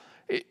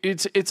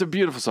it's a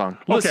beautiful song.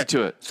 Listen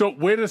to it. So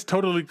where does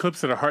Total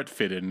Eclipse of the Heart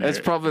fit in there? It's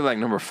probably like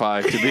number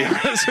 5 to be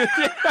honest with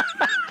you.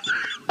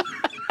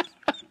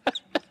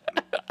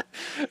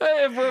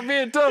 Hey, if we're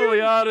being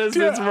totally honest,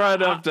 it's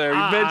right up there.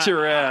 You bet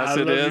your ass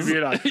I it love you is.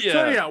 being honest. Yeah.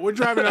 So yeah, we're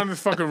driving down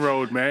this fucking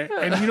road, man.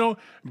 And you know,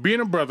 being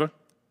a brother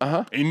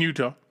in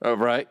Utah, Oh,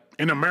 right.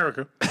 in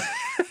America,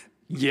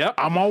 Yep.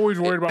 I'm always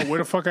worried about where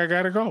the fuck I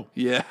gotta go.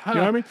 Yeah. You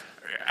know what I mean?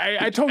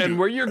 I told And you.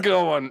 where you're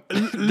going,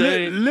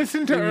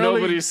 Listen to early.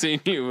 nobody's seen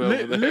you over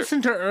there.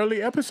 Listen to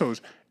early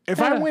episodes. If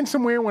I went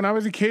somewhere when I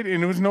was a kid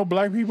and there was no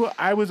black people,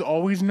 I was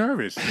always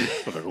nervous.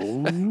 I was like,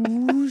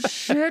 oh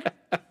shit.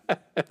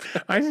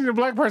 I ain't seen a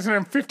black person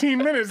in 15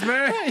 minutes,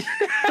 man.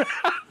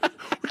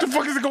 What the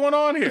fuck is going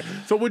on here?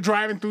 So we're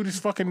driving through these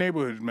fucking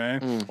neighborhoods,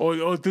 man,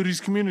 or through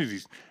these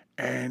communities,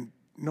 and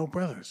no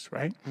brothers,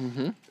 right?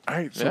 Mm-hmm. All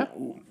right, so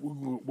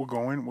we're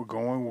going.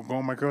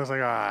 My girl's like,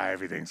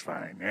 everything's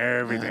fine.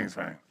 Everything's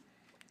fine.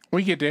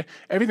 We get there,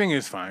 everything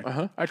is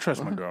fine. I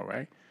trust my girl,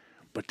 right?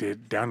 But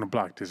down the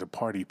block, there's a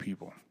party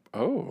people.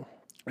 Oh.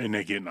 And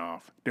they're getting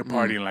off. They're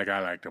partying like I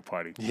like to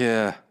party.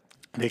 Yeah.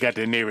 They got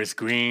their nearest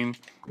green.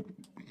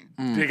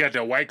 They got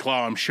their White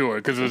Claw, I'm sure,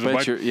 because there was a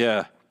bunch.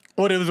 Yeah.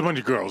 Oh, there was a bunch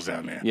of girls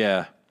down there,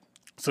 Yeah.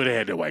 so they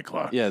had their White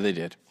Claw. Yeah, they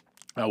did.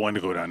 I wanted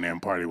to go down there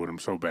and party with them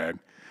so bad,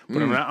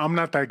 but I'm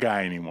not that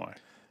guy anymore.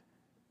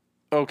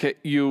 Okay,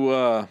 you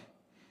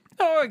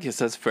Oh, I guess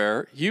that's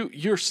fair.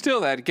 You're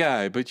still that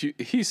guy, but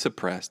he's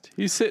suppressed.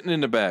 He's sitting in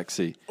the back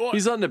seat.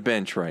 He's on the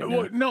bench right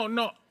now. Well,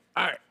 no.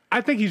 I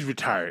think he's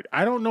retired.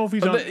 I don't know if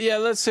he's on. Yeah,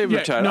 let's say Yeah,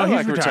 retired. no, I he's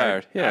like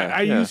retired. Yeah,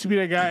 I yeah. used to be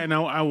that guy, and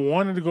I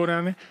wanted to go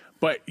down there,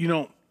 but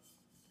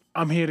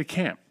I'm here to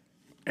camp,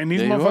 and these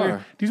There you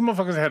are.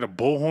 motherfuckers had a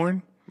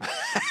bullhorn.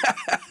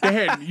 They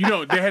had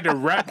the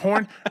rap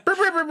horn. They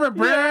had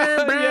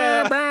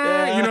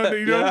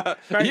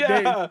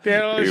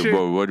all that shit.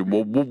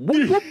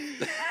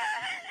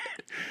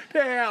 They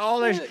had all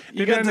that shit.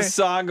 You got the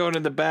song going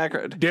in the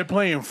background. They're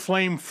playing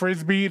flame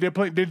frisbee. They're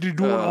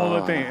doing all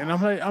the things, and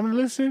I'm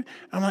listening.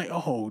 I'm like,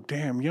 oh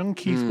damn, young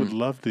Keith would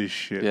love this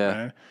shit, Yeah.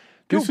 man.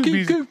 This would be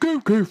yeah.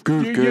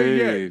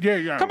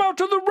 Come out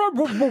to the road.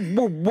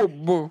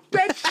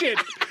 that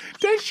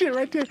shit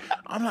right there.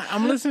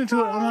 I'm listening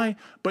to it. I'm like,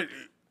 but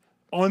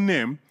on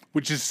them,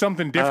 which is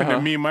something different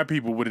than me and my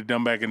people would have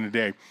done back in the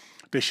day.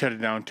 They shut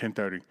it down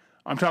 10:30.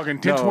 I'm talking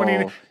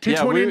 10:20.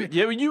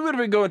 10:20. You would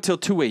have been going till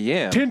 2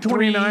 a.m.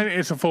 10:29.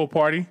 It's a full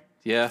party.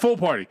 Yeah. Full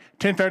party.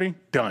 10:30.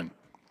 Done.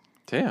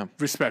 Damn.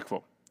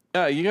 Respectful.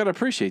 You got to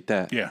appreciate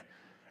that. Yeah.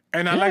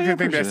 And I like to think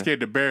that appreciate scared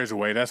the bears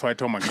away. That's why I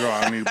told my girl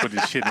I don't need to put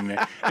this shit in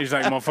there. She's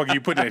like, motherfucker, you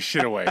put that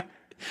shit away.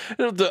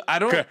 I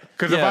don't.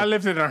 Because if I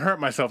lifted and hurt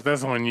myself,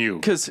 that's on you.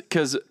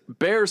 Because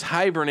bears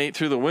hibernate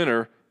through the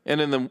winter, and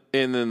in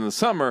the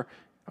summer,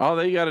 all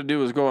they got to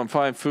do is go and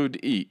find food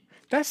to eat.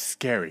 That's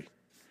scary.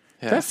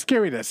 Yeah. That's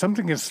scary that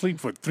something can sleep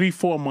for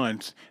 3-4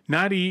 months,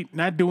 not eat,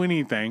 not do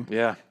anything,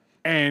 Yeah.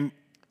 and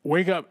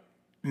wake up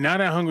not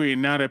that hungry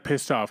and not that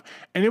pissed off.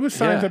 And there was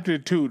signs Yeah. up there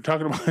too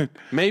talking about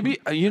Maybe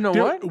you know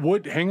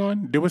what? Hang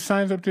on, there was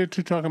signs up there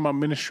too talking about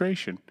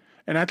menstruation,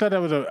 and I thought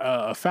that was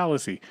a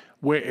fallacy.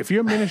 Where if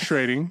you're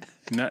menstruating,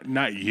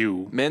 not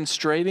you,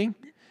 Menstruating.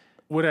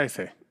 what did I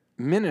say?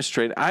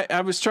 Ministrate.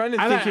 I was trying to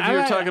think if you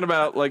were talking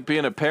about like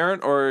being a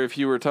parent or if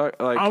you were talking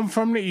like I'm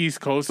from the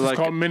East Coast. It's Like-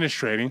 called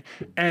menstruating.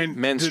 And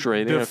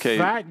Menstruating, the okay.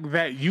 fact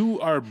that you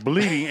are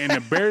bleeding and the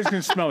bears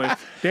can smell it,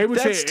 they would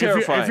That's say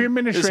terrifying if you're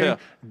as menstruating, hell.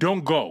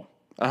 don't go.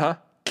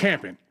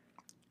 Camping.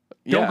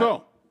 yeah. Don't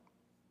go.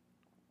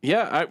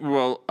 Yeah.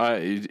 Do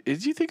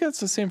you think that's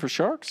the same for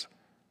sharks?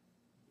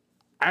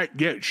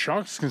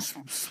 Sharks can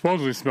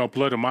supposedly smell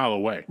blood a mile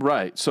away.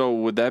 Right. So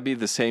would that be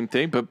the same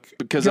thing? But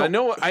because I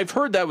know I've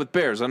heard that with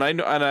bears, and I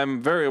know, and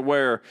I'm very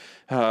aware.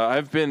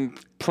 I've been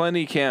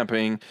plenty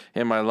camping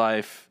in my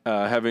life,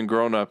 having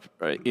grown up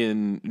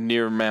in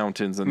near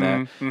mountains,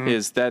 and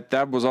is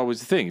that was always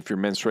the thing. If you're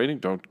menstruating,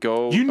 don't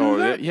go. You knew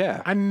that?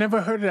 Yeah. I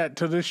never heard of that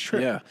till this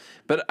trip. Yeah,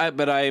 but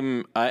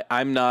I'm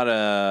not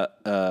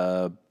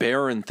a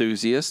bear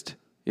enthusiast,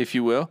 if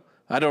you will.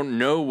 I don't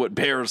know what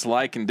bears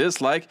like and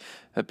dislike.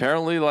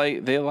 Apparently,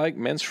 they like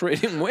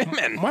menstruating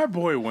women. My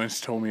boy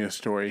once told me a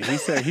story. He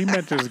said he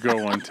met this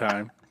girl one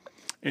time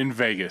in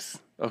Vegas.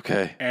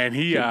 Okay, And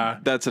he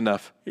that's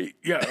enough.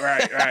 yeah,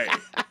 right.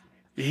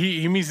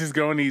 He meets this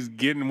girl and he's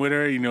getting with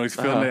her. He's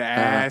feeling her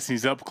ass. And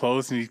he's up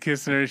close and he's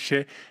kissing her and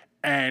shit.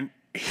 And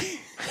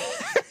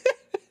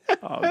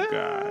oh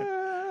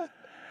god,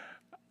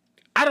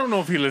 I don't know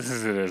if he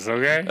listens to this.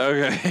 Okay.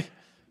 Okay.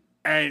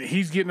 And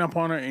he's getting up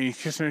on her and he's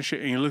kissing her and shit.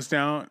 And he looks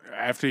down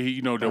after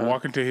they're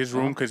walking to his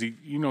room because he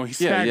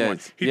snagged one.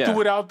 He threw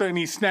it out there and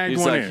he snagged He's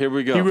one like, in. "Here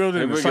we go. He reeled it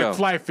Here in. we It's go." like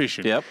fly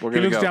fishing. Yep, we're he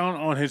gonna looks go. down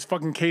on his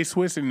fucking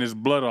K-Swiss and there's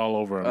blood all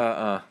over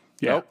him.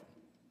 Yeah.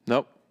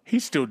 Nope. He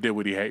still did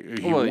what he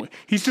had. Well,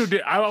 He still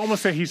did. I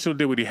almost say he still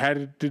did what he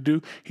had to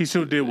do. He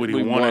still did what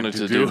he wanted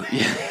to do.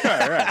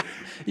 Yeah. right.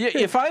 Yeah.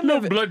 If I'm No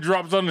blood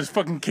drops on his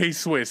fucking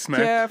K-Swiss, man.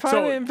 Yeah, if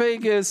I'm in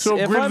Vegas, so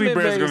if grizzly I'm in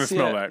bear's Vegas, gonna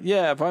smell yeah, that.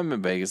 Yeah, if I'm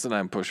in Vegas and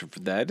I'm pushing for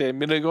that, I'm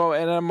gonna go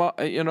and I'm,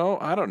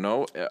 I don't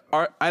know.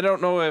 I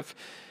don't know if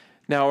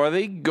now are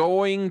they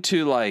going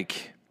to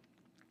like,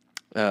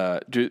 are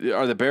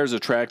the bears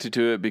attracted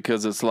to it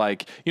because it's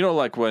like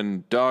like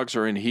when dogs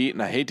are in heat,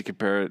 and I hate to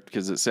compare it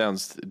because it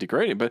sounds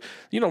degrading, but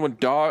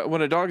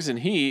when a dog's in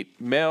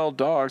heat, male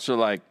dogs are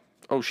like,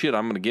 oh shit,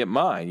 I'm gonna get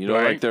mine.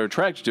 Right. Like they're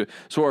attracted to it.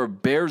 So are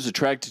bears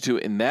attracted to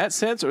it in that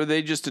sense, or are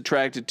they just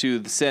attracted to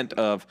the scent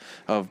of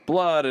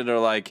blood and are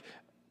like,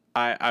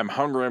 I'm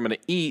hungry, I'm gonna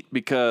eat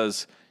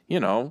because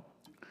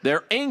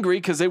they're angry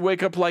because they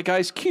wake up like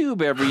Ice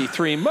Cube every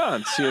 3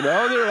 months.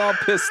 They're all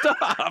pissed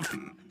off.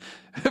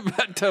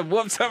 But to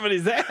whoop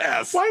somebody's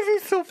ass. Why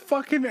is he so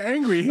fucking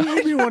angry? He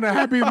should be one of the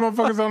happiest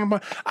motherfuckers on the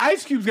planet.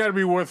 Ice Cube's got to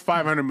be worth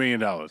 $500 million.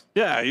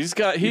 Yeah, he's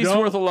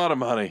worth a lot of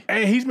money.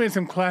 And he's made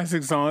some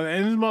classic songs.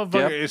 And this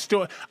motherfucker Yep. is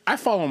still. I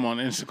follow him on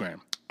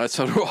Instagram.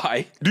 So do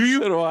I. Do you?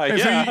 So do I. And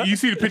Yeah. so you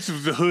see the pictures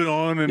with the hood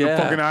on and the Yeah.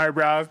 fucking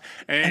eyebrows.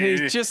 And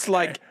he's just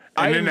like.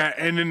 And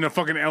then the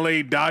fucking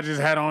LA Dodgers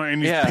hat on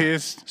and he's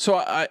pissed. So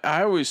I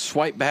always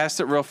swipe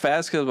past it reil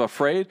fast because I'm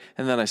afraid,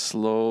 and then I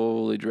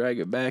slowly drag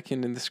it back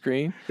into the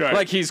screen. Right.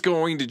 Like he's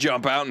going to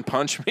jump out and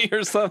punch me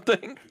or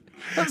something.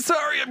 I'm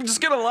sorry, I'm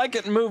just going to like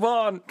it and move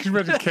on. Can you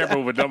imagine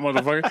camera with that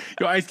motherfucker?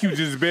 Yo, Ice Cube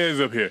just bears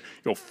up here.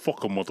 Yo,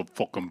 fuck a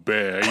motherfucking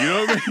bear. You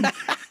know what I mean?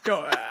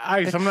 Yo,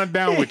 Ice, I'm not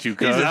down with you,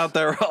 cuz. He's out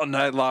there all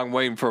night long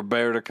waiting for a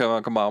bear to come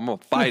on. Come on, I'm going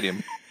to fight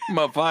him. I'm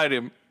going to fight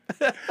him.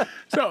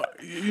 So,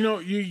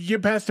 you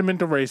get past the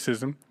mental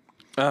racism.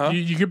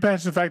 You get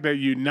past the fact that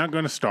you're not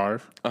going to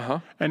starve.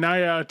 And now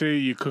you're out there,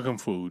 you're cooking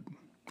food.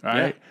 All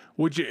right?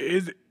 Which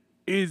is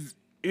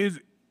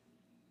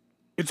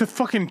it's a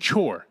fucking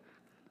chore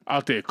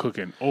out there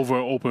cooking over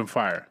an open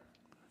fire.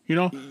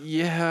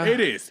 Yeah. It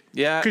is.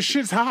 Yeah. Because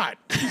shit's hot.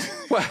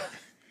 Well,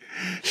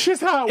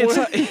 Shit's hot.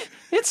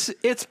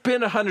 it's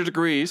been 100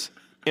 degrees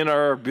in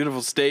our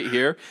beautiful state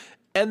here,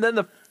 and then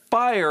the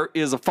fire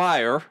is a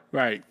fire,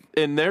 Right.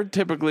 and they're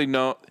typically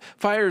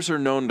fires are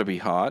known to be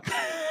hot.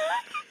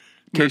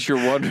 In case you're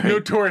wondering,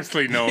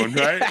 Notoriously known,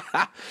 right?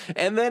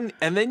 and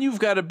then you've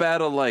got to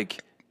battle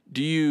like,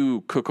 do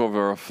you cook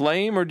over a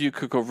flame or do you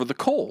cook over the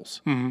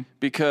coals?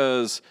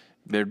 Because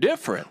they're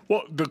different.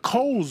 Well, the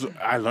coals,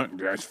 I learned,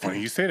 that's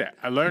funny you say that.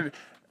 I learned,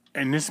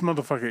 and this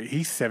motherfucker,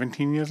 he's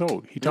 17 years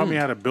old. He taught me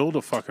how to build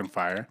a fucking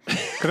fire.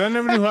 Because I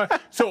never knew how.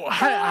 So,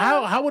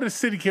 how would a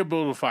city kid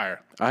build a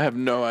fire? I have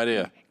no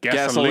idea.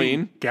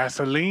 Gasoline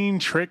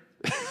trick.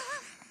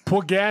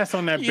 Pour gas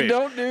on that bitch. You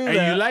don't do and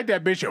that. you light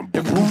that bitch and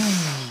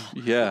poof,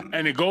 Yeah.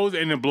 and it goes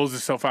and it blows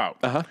itself out.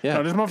 Yeah.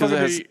 Now, this 'Cause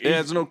motherfucker, it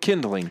has no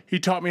kindling. he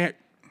taught me.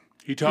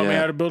 He taught me Yeah.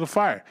 how to build a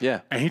fire.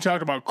 Yeah. And he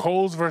talked about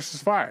coals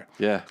versus fire.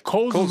 Yeah.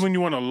 Coals is when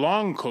you want to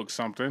long cook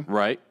something.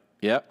 Right.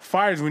 Yep.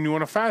 Fire is when you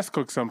want to fast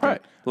cook something.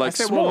 Right. Like I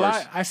said, well,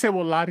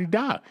 s'mores.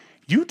 la-di-da.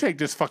 You take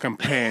this fucking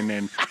pan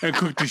and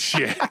cook the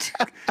shit.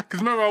 Because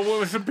remember, I went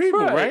with some people,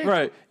 right?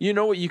 Right. You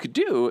know what you could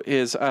do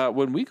is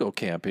when we go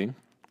camping,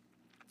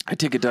 I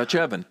take a Dutch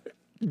oven.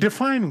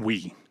 Define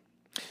we.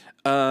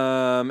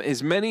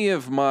 As many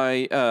of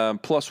my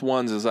plus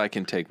ones as I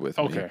can take with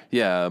me. Okay.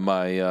 Yeah,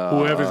 my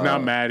Whoever's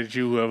not mad at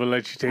you, whoever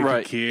lets you take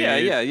right. the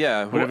kid.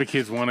 Yeah. Whatever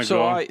kids want to So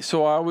go.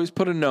 So I always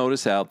put a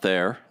notice out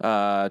there.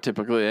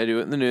 Typically, I do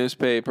it in the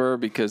newspaper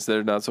because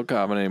they're not so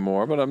common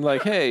anymore. But I'm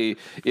like, hey,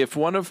 if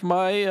one of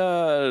my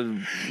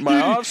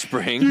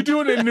offspring, you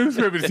do it in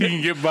newspapers so you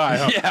can get by,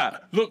 huh? yeah.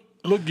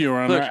 Look, Your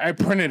Honor, I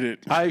printed it.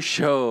 I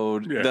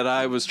showed that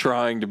I was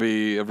trying to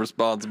be a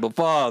responsible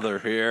father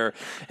here,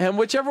 and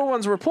whichever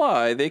ones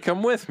reply, they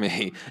come with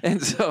me.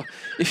 And so,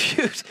 if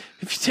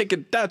you take a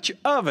Dutch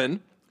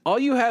oven, all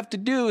you have to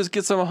do is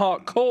get some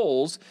hot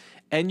coals,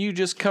 and you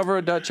just cover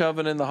a Dutch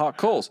oven in the hot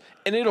coals,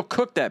 and it'll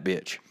cook that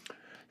bitch.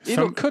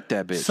 It'll cook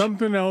that bitch.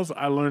 Something else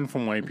I learned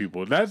from white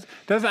people. That's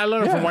I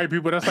learned from white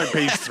people. That's like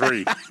page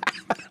 3.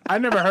 I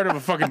never heard of a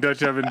fucking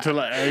Dutch oven until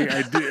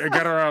I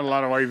got around a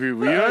lot of white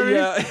people. You know what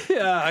I mean?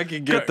 Yeah, I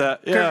can get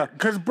that. Yeah.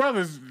 Because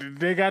brothers,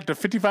 they got the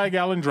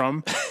 55-gallon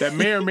drum that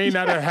may or may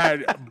not have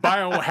had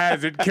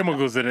biohazard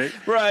chemicals in it.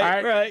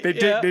 Right. They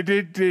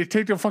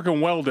take the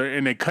fucking welder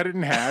and they cut it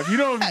in half. You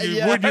know, I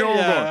know going.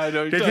 what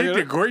you're They talking take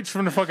the grates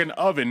from the fucking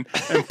oven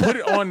and put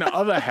it on the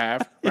other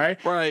half,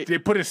 right? Right. They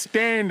put a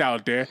stand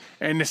out there,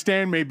 and the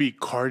stand may be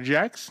car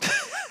jacks.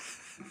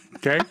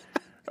 Okay?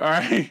 All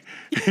right.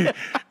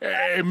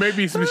 It may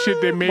be some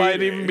shit that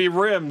Might even be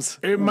rims.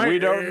 We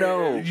don't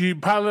know. You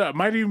pile it up.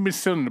 Might even be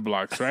cylinder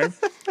blocks, right?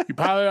 You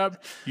pile it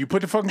up. You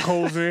put the fucking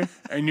coals in,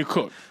 and you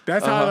cook.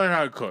 That's how I learned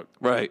how to cook.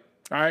 Right.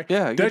 All right.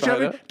 Yeah, I get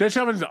behind that. Dutch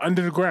oven is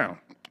under the ground.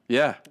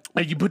 Yeah.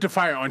 Like you put the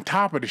fire on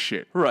top of the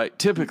shit. Right.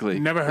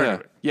 Typically. Never heard of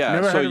it. Yeah.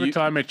 Never so heard of it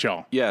until I met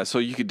y'all. Yeah. So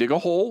you could dig a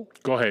hole.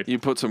 Go ahead. You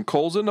put some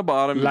coals in the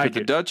bottom. You Like put the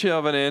it. Dutch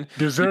oven in.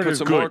 Dessert you put is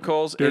some good. more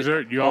coals.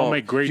 Dessert. You all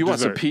make great You want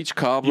some dessert. peach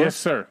cobbler? Yes,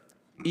 sir.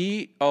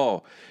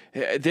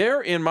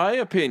 There, in my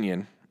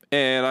opinion,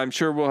 and I'm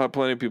sure we'll have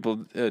plenty of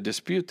people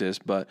dispute this,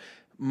 but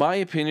my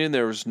opinion,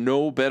 there was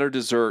no better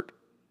dessert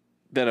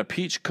than a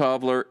peach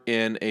cobbler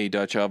in a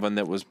Dutch oven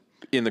that was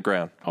in the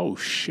ground. Oh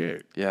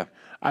shit. Yeah.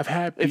 I've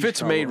had If peach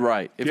it's made cobbler.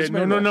 right. If Yeah, it's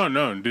made no.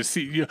 right.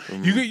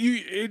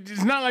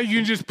 It's not like you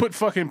can just put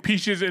fucking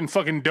peaches and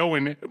fucking dough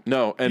in it.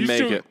 No, and You make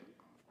still- it.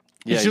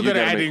 Yeah, still gotta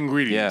add make- the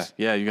ingredients.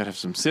 Yeah, you gotta have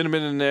some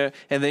cinnamon in there,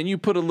 and then you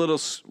put a little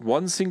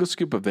one single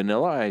scoop of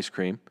vanilla ice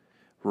cream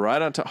right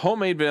on top.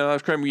 Homemade vanilla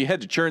ice cream. You had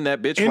to churn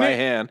that bitch by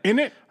hand. In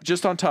it?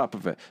 Just on top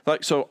of it.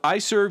 Like, so I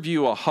serve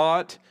you a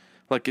hot,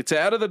 like it's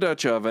out of the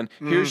Dutch oven.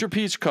 Here's your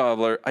peach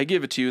cobbler. I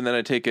give it to you, and then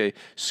I take a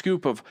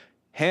scoop of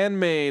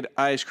handmade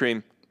ice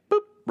cream, boop,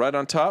 right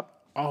on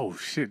top. Oh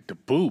shit, the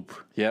boop.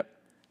 Yep.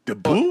 The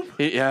boop?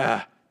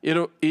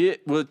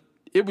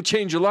 It would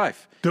change your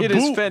life. The It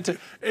boop. is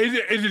fantastic.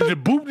 Is it the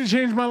boop that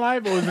changed my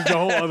life, or is it the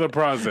whole other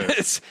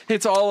process?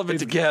 It's all of it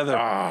together.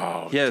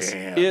 Oh, Yes,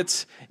 damn.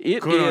 it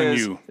Good on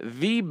is you.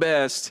 the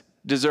best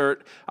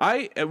dessert.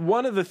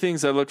 One of the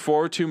things I look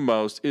forward to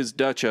most is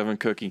Dutch oven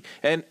cooking,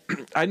 and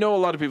I know a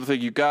lot of people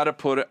think you got to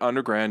put it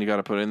underground, you got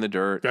to put it in the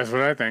dirt, That's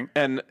what I think.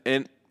 and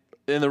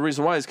the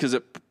reason why is because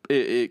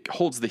it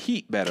holds the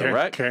heat better, Okay,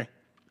 right? Okay.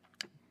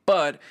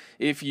 But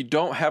if you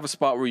don't have a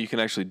spot where you can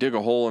actually dig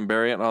a hole and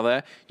bury it and all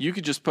that, you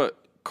could just put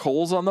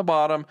coals on the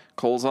bottom,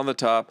 coals on the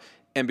top,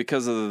 and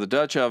because of the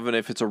Dutch oven,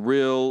 if it's a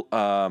real,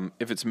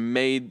 if it's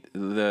made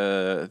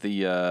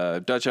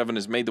the Dutch oven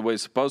is made the way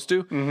it's supposed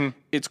to,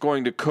 it's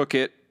going to cook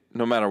it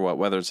no matter what,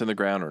 whether it's in the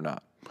ground or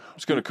not.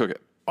 It's going to cook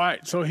it. All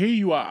right, so here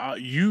you are.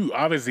 You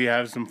obviously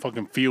have some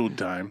fucking field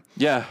time.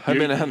 Yeah, I've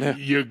been out there.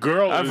 Your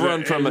girl. I've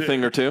run from a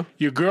thing or two.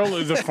 Your girl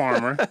is a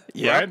farmer,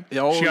 right?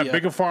 Oh, she got yeah.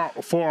 bigger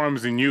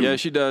forearms than you. Yeah,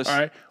 she does. All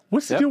right.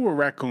 What's the Yep. deal with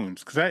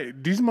raccoons? Because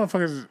these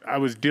motherfuckers I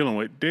was dealing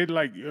with, they're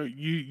like,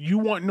 you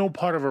want no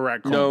part of a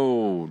raccoon.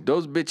 No,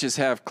 those bitches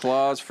have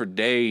claws for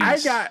days. I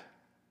got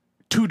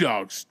 2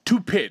 dogs,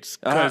 2 pits.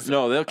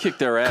 No, they'll kick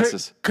their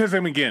asses. Because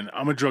I'm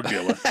a drug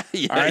dealer.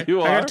 Yeah, all right?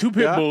 you I are. got 2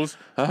 pit Yeah. bulls.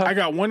 I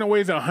got one that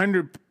weighs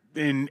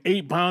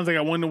 108 pounds. I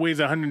got one that weighs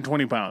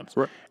 120 pounds.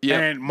 Yeah.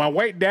 And my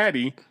white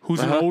daddy,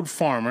 who's an old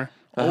farmer,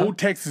 old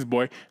Texas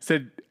boy,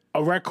 said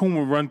a raccoon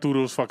would run through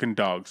those fucking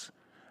dogs.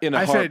 In a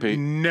I heartbeat. said,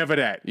 never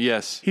that.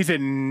 Yes. He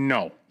said,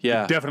 no.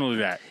 Yeah. Definitely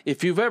that.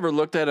 If you've ever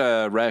looked at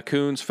a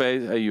raccoon's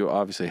face, you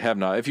obviously have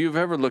not. If you've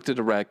ever looked at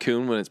a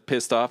raccoon when it's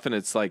pissed off and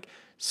it's like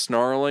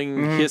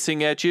snarling,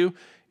 hissing at you,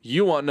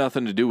 you want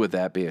nothing to do with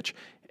that bitch.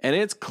 And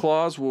its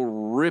claws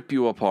will rip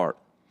you apart.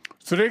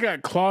 So they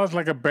got claws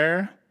like a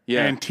bear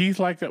Yeah. and teeth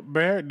like a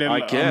bear? They're I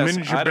a guess.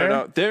 miniature I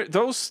don't bear? know.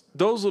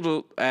 Those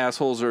little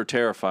assholes are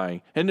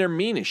terrifying. And they're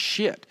mean as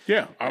shit.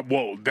 Yeah.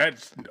 Well,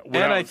 that's what And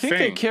I I was think they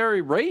saying.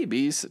 carry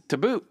rabies to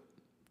boot.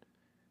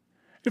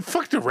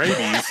 Fuck the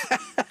rabies.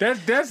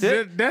 that's down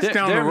they're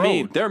the road.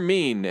 mean. They're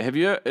mean. Have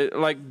you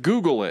like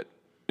Google it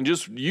and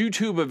just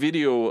YouTube a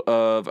video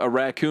of a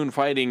raccoon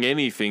fighting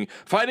anything,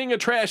 fighting a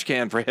trash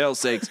can for hell's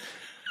sakes.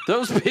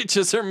 Those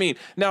bitches are mean.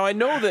 Now I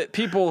know that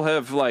people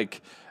have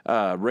like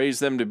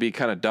raised them to be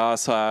kind of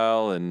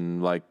docile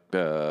and like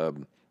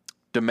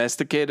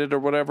domesticated or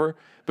whatever,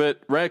 but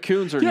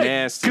raccoons are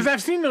nasty. Because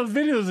I've seen those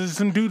videos of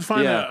some dude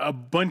find Yeah. a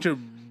bunch of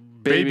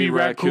baby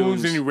raccoons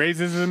raccoons. and he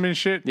raises them and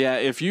shit. Yeah,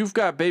 if you've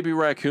got baby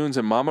raccoons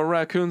and mama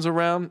raccoons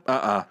around,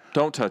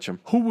 don't touch them.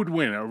 Who would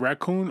win, a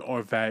raccoon or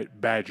a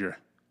badger?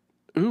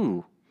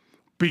 Ooh.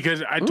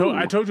 Because I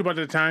told you about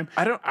the time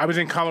I was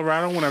in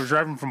Colorado when I was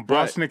driving from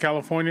Boston to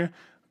California,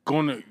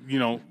 going to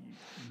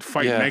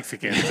fight Yeah.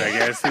 Mexicans. I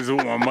guess is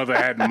what my mother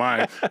had in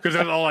mind, because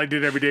that's all I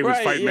did every day was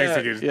Right, fight yeah,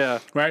 Mexicans. yeah.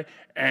 Right.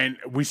 And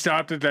we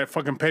stopped at that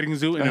fucking petting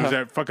zoo, and there was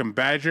that fucking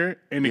badger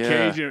in the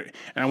Yeah. cage, and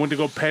I went to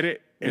go pet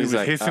it, and He's it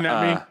was like, hissing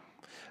at me.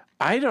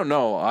 I don't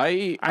know.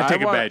 I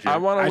take a badger. I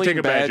want I to take lean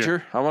a badger.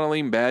 badger. I want to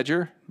lean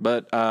badger,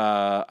 but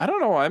I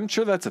don't know. I'm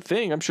sure that's a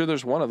thing. I'm sure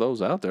there's one of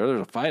those out there.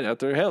 There's a fight out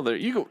there. Hell,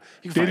 you can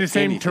They're find the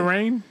same anything.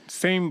 terrain,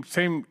 same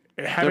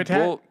They're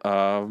habitat.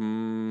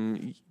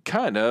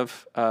 kind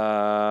of.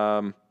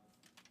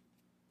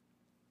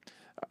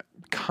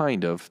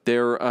 Kind of.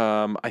 They're.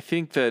 I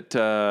think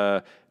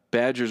that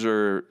badgers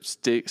are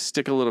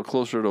stick a little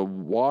closer to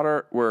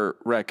water, where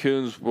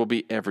raccoons will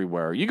be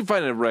everywhere. You can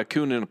find a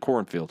raccoon in a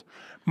cornfield.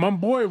 My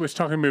boy was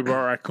talking to me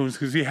about raccoons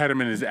because he had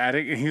them in his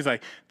attic, and he's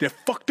like, "They're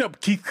fucked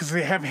up, Keith, because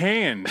they have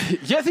hands."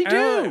 Yeah, they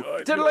do.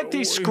 And They're like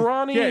these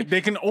scrawny. Yeah,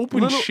 they can open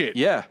little, shit.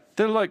 Yeah,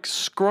 they're like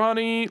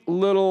scrawny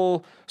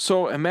little.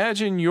 So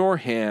imagine your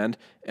hand,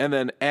 and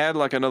then add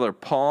like another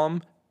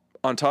palm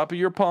on top of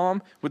your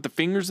palm with the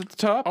fingers at the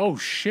top. Oh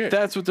shit!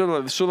 That's what they're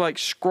like. So like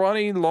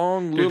scrawny,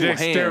 long the little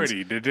dexterity.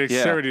 hands. The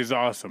dexterity is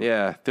awesome.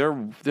 Yeah,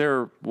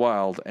 they're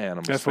wild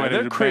animals. That's man. why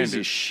they're they're crazy branded.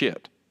 as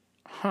shit.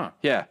 Huh?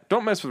 Yeah,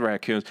 don't mess with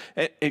raccoons.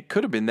 It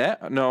could have been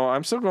that. No,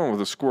 I'm still going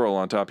with a squirrel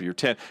on top of your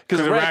tent because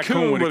a the raccoon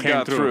raccoon would would've have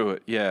got came through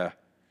it. Yeah.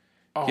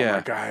 Oh Yeah.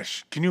 my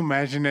gosh! Can you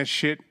imagine that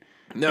shit?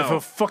 No. If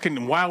a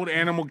fucking wild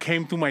animal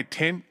came through my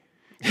tent,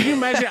 can you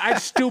imagine?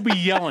 I'd still be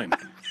yelling.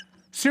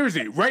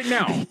 Seriously, right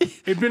now.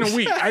 It'd been a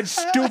week. I'd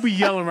still be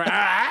yelling right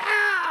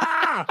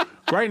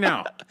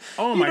now.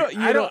 Oh my!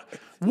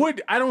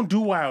 I don't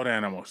do wild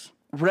animals.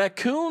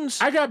 Raccoons.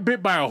 I got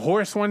bit by a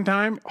horse one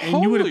time,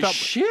 and you would have Holy thought.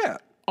 shit!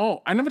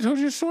 Oh, I never told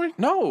you the story.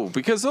 No,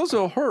 because those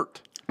will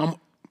hurt.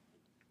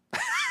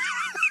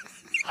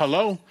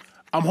 Hello?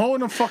 I'm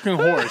holding a fucking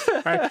horse.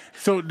 Right?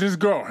 So this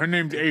girl, her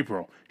name's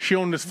April. She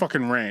owned this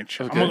fucking ranch.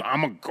 Okay.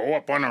 I'm gonna go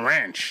up on a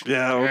ranch.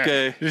 Yeah,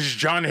 okay. This is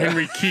John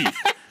Henry Keith.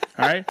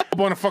 All right? Up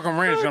on a fucking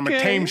ranch, and I'm gonna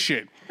Okay. tame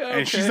shit.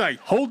 And she's like,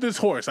 hold this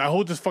horse. I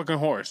hold this fucking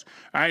horse.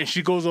 All right? And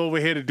she goes over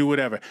here to do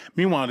whatever.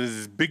 Meanwhile, there's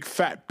this big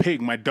fat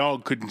pig my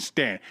dog couldn't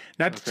stand.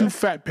 Not the 2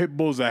 fat pit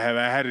bulls I have.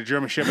 I had a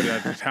German Shepherd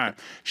at the time.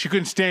 She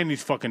couldn't stand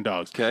these fucking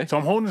dogs. Okay. So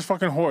I'm holding this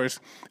fucking horse,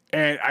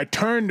 and I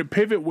turned to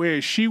pivot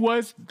where she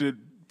was,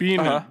 being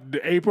the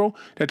April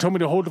that told me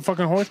to hold the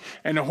fucking horse,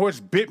 and the horse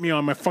bit me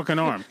on my fucking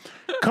arm.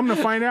 Come to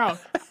find out,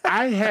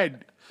 I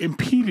had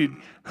impeded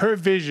her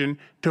vision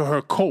to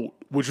her coat,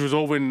 which was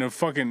over in the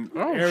fucking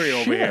area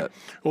over here. shit.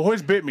 The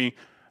horse bit me.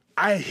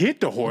 I hit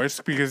the horse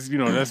because,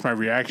 that's my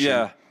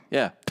reaction.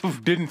 Yeah.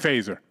 Didn't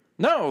phase her.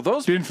 No,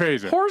 those Didn't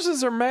phase her.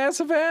 horses are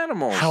massive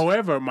animals.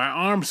 However, my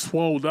arm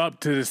swelled up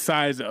to the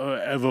size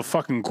of a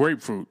fucking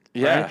grapefruit.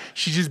 Yeah. Right?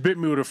 She just bit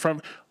me with her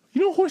front.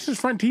 You know, horses'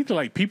 front teeth are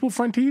like people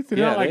front teeth. They're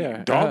Yeah, not like they are.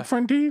 dog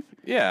front teeth.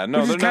 Yeah, no,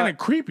 Which they're is kind not. of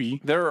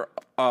creepy. They're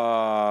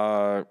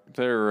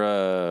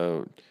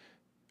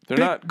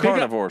not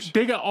carnivores.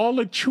 They got all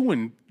the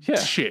chewing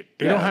shit.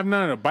 They Yeah. don't have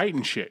none of the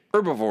biting shit.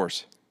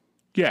 Herbivores.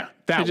 Yeah,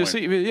 that You just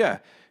one. see, yeah,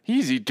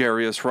 easy,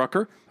 Darius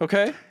Rucker.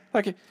 Okay,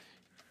 like,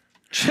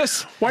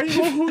 just Why you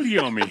go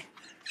hootie on me?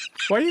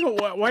 Why you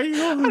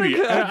going with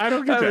me? I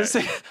don't get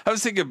that. I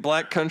was thinking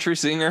black country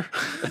singer.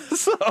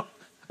 So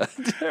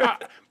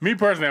Me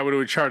personally, I would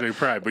have Charlie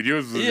Pride, but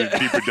yours was a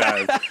deeper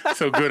dive.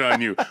 So good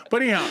on you.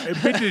 But anyhow,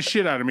 it bit the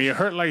shit out of me. It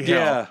hurt like hell.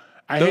 Yeah.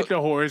 I hit the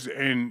horse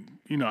and,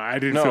 I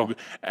didn't feel good.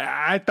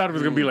 I thought it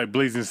was going to be like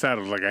Blazing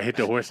Saddles. Like I hit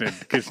the horse and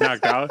it gets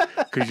knocked out.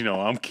 Because,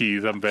 I'm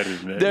Keys. I'm better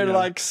than that. they're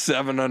like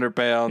 700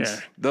 pounds. Yeah.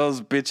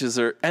 Those bitches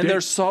are, and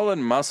they're solid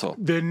muscle.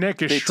 Their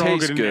neck is They stronger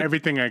taste than good.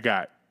 everything I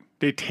got.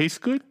 They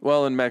taste good?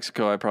 Well, in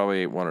Mexico, I probably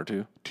ate one or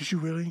two. Did you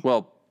really?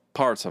 Well,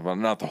 parts of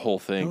them, not the whole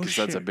thing, because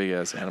that's a shit. big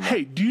ass animal.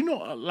 Hey, do you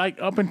know,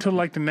 like up until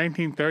like the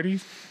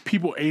 1930s,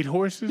 people ate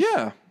horses?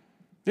 Yeah.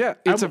 Yeah,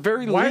 it's a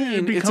very why did it lean.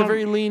 It's a become-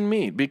 very lean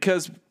meat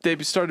because they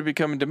started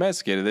becoming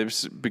domesticated.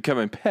 They're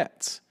becoming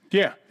pets.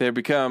 Yeah. They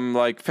become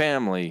like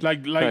family,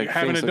 Like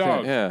having things a like that.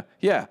 dog. Yeah,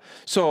 yeah.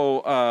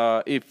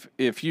 So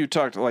if you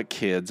talk to like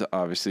kids,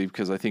 obviously,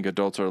 because I think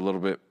adults are a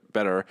little bit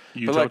better.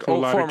 You but talk like to a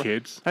lot of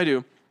kids. I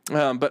do,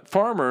 but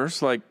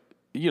farmers like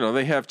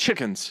they have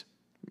chickens.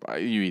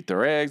 You eat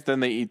their eggs,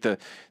 then they eat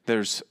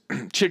there's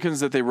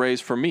chickens that they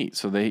raise for meat,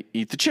 so they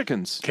eat the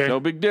chickens. 'Kay. No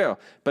big deal.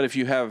 But if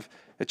you have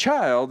a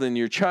child and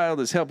your child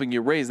is helping you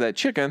raise that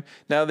chicken,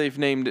 now they've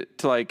named it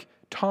to like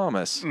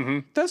Thomas. Mm-hmm.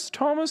 That's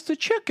Thomas the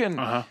chicken.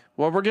 Well,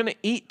 we're gonna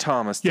eat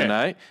Thomas Yeah.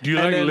 tonight. Do you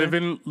And like then-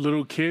 living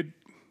little kid?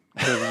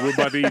 Because we're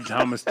about to eat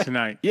Thomas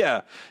tonight.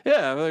 Yeah,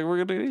 like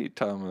we're gonna eat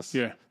Thomas.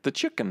 Yeah. the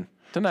chicken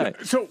tonight.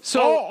 So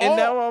And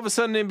now all of a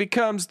sudden it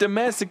becomes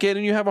domesticated,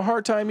 and you have a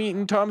hard time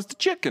eating Thomas the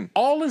chicken.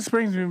 all this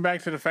brings me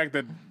back to the fact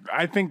that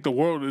I think the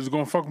world is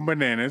going fucking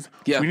bananas.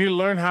 Yeah. We need to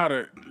learn how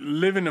to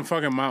live in the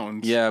fucking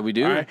mountains. Yeah, we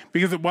do. All right?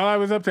 Because while I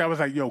was up there, I was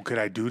like, yo, could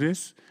I do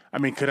this? I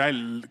mean, could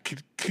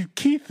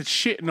Keith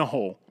shit in a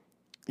hole?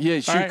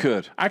 Yes, you All right?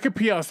 could. I could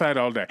pee outside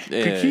all day.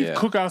 Yeah, could Keith yeah.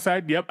 cook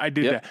outside? Yep, I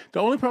did Yep. that. The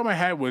only problem I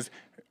had was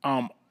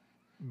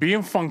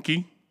being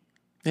funky,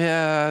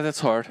 Yeah, that's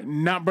hard.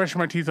 not brushing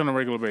my teeth on a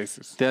regular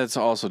basis. That's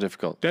also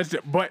difficult.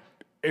 But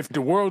if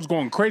the world's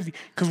going crazy,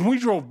 because when we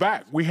drove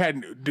back,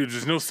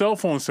 there's no cell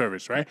phone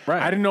service, right?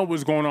 Right. I didn't know what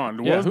was going on.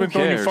 The Yeah, world's who been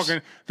throwing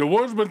cares? the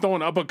world's been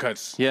throwing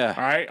uppercuts. Yeah.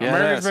 All right. Yeah, it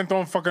America's has. been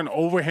throwing fucking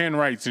overhand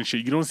rights and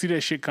shit. You don't see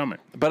that shit coming.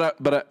 But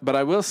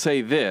I will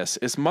say this: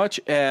 as much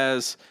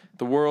as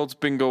the world's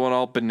been going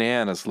all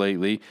bananas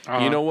lately,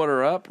 you know what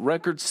are up?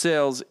 Record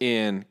sales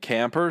in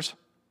campers,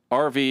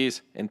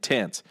 RVs, and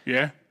tents.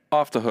 Yeah.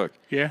 Off the hook.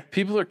 Yeah.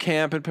 People are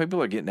camping.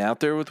 People are getting out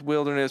there with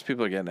wilderness.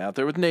 People are getting out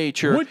there with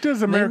nature. What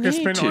does They America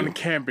need spend to. on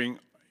camping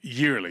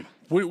yearly?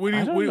 What do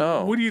you, don't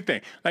know. What do you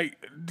think?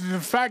 Like the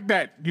fact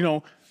that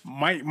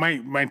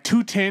my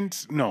two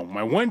tents, no,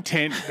 my one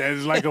tent that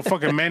is like a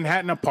fucking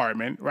Manhattan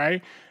apartment,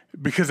 right?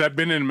 Because I've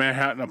been in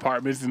Manhattan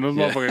apartments and those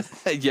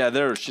motherfuckers Yeah,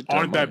 they're a shit ton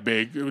of aren't that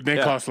money. big. They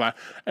cost a lot.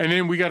 And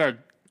then we got our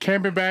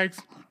camping bags.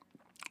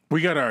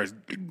 We got our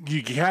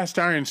cast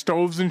iron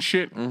stoves and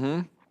shit.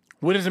 Mm-hmm.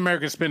 What does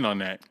America spend on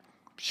that?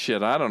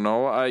 Shit, I don't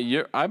know.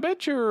 I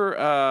bet you're.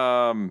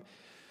 I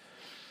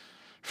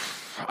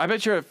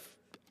bet you're.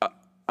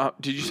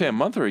 Did you say a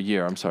month or a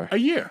year? I'm sorry. A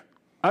year.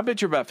 I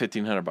bet you're about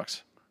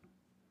 $1,500.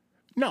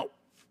 No.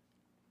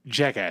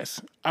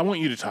 Jackass. I want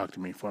you to talk to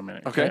me for a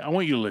minute. Okay. I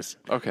want you to listen.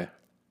 Okay.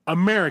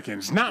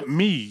 Americans, not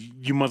me,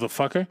 you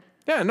motherfucker.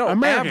 Yeah, no,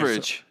 Americans.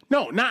 average.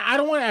 No, I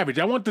don't want average.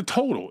 I want the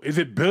total. Is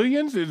it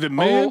billions? Is it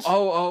millions?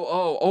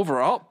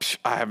 Overall,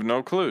 I have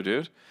no clue,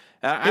 dude.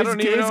 I don't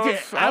even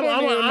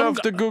know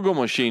if the Google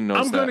machine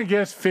knows I'm that. gonna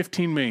guess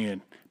 15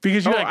 million.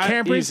 Because you got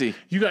campers, easy.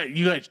 you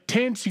got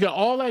tents, you got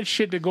all that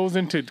shit that goes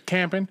into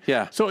camping.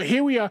 Yeah. So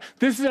here we are.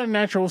 This is our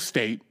natural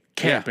state,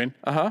 camping.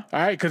 Uh-huh. All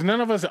right, because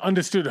none of us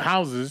understood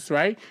houses,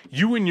 right?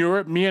 You in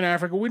Europe, me in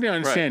Africa, we didn't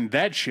understand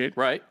that shit.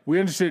 Right. We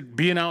understood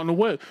being out in the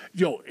world.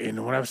 Yo,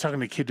 and when I was talking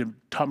to a kid that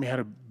taught me how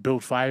to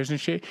build fires and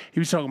shit,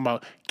 he was talking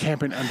about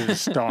camping under the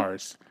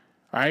stars.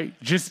 All right,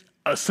 just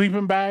a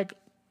sleeping bag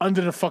under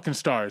the fucking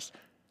stars.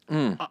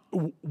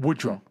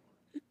 Woodrow,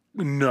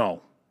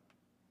 no.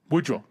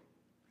 Woodrow,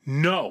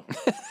 no.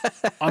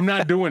 I'm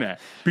not doing that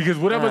because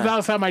whatever's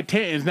outside my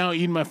tent is now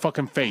eating my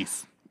fucking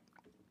face.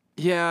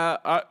 Yeah,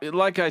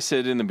 like I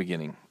said in the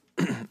beginning,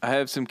 I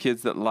have some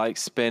kids that like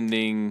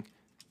spending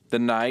the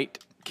night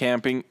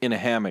camping in a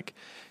hammock.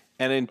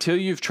 And until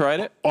you've tried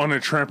it, On a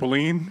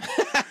trampoline.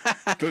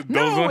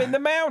 in the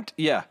mount.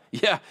 Yeah.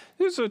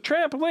 There's a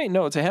trampoline.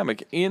 No, it's a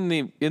hammock in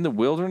the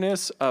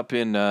wilderness up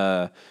in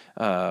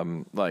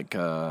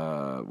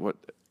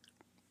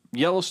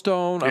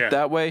Yellowstone up Yeah.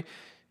 that way.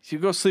 So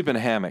you go sleep in a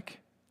hammock,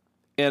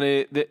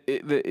 and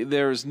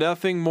there's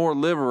nothing more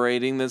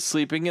liberating than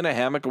sleeping in a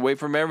hammock away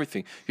from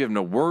everything. You have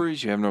no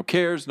worries, you have no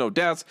cares, no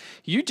doubts.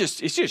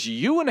 It's just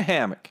you in a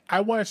hammock.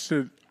 I watched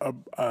a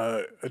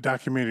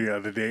documentary the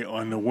other day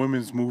on the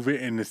women's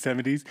movement in the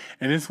 70s,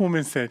 and this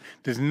woman said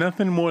there's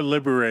nothing more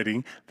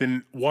liberating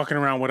than walking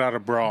around without a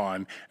bra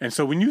on. And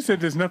so when you said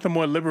there's nothing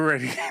more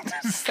liberating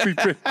than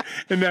sleeping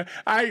in that,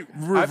 I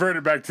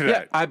reverted back to Yeah,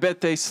 that. I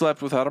bet they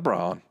slept without a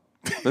bra on.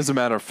 As a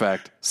matter of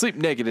fact, sleep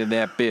naked in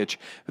that bitch.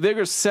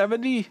 There's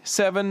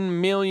 77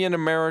 million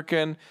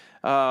American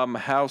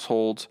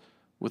households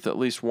with at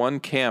least one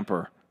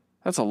camper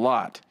That's a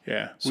lot.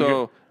 Yeah.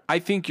 So I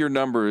think your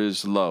number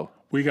is low.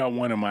 we got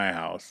one in my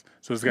house,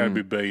 so it's got to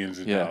be billions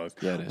of dollars.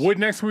 Yeah, it is. What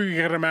next week we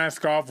got a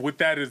mask off? With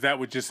that, is that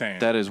what you're saying?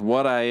 That is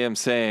what I am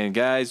saying.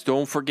 Guys,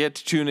 don't forget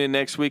to tune in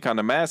next week on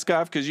the Mask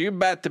Off because you're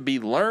about to be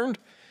learned.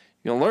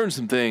 You'll learn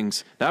some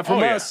things. Not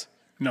from us.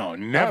 No,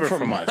 never Not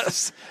from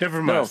us. Never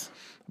from No. us.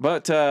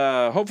 But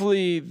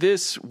hopefully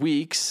this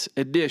week's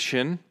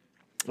edition,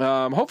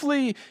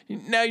 hopefully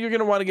now you're going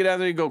to want to get out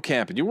there and go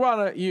camping. You're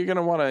going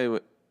to want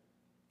to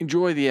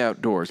enjoy the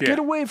outdoors. Yeah. Get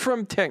away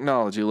from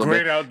technology a little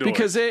Great bit. outdoors.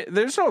 Because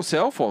there's no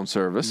cell phone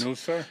service. No,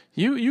 sir.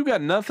 You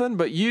got nothing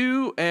but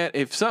you, and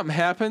if something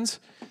happens,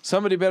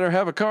 somebody better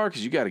have a car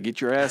because you got to get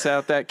your ass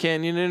out that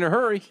canyon in a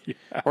hurry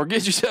or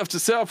get yourself to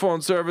cell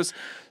phone service.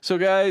 So,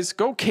 guys,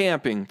 go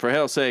camping, for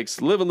hell's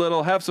sakes. Live a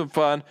little, have some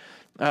fun.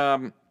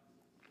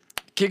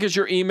 Kick us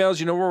your emails.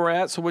 You know where we're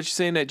at, so what you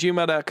saying at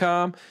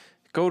gmail.com.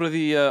 Go to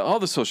the all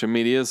the social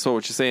media,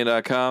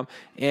 sowhatyousaying.com.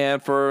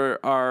 And for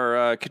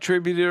our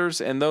contributors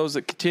and those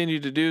that continue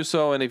to do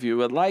so, and if you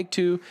would like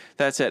to,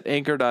 that's at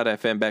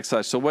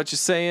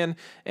anchor.fm/sowhatyousaying.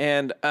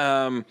 And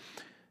don't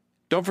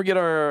forget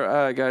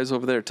our guys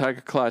over there at Tiger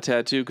Claw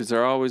Tattoo because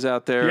they're always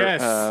out there.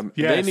 Yes,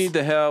 yes. They need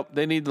the help.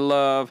 They need the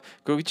love.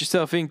 Go get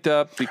yourself inked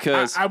up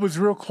because I was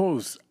real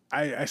close.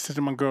 I said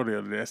to my girl the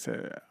other day, I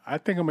said, I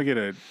think I'm going to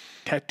get a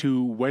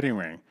tattoo wedding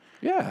ring.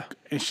 yeah.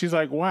 And she's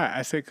like, why?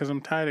 I said, because I'm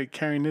tired of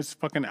carrying this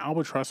fucking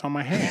albatross on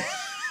my hand.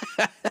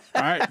 All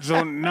right.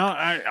 So now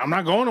I'm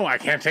not going to, I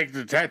can't take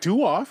the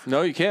tattoo off.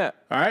 No, you can't.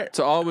 All right. It's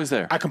always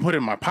there. I can put it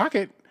in my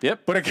pocket.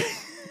 Yep. But I can't.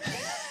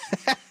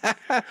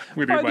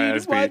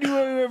 Why do you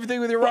do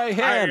everything with your right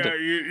hand?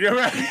 You're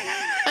right.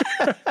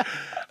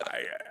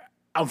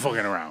 I'm fucking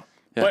around.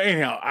 Yeah. But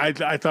anyhow, I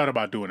thought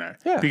about doing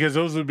that. Yeah. Because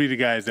those would be the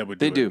guys that would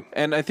do They it. do.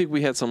 And I think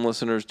we had some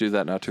listeners do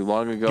that not too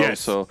long ago. Yes.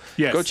 So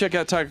Yes. go check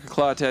out Tiger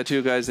Claw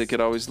Tattoo, guys. They could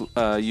always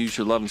use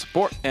your love and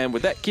support. And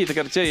with that, Keith, I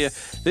got to tell you,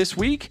 this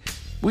week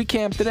we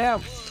camped it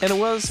out, and it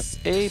was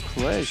a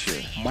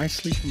pleasure. My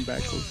sleeping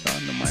bag goes down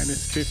to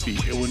 -50.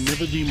 It will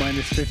never be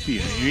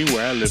 -50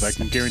 anywhere I live. I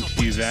can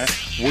guarantee you that.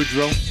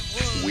 Woodrow,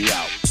 we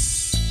out.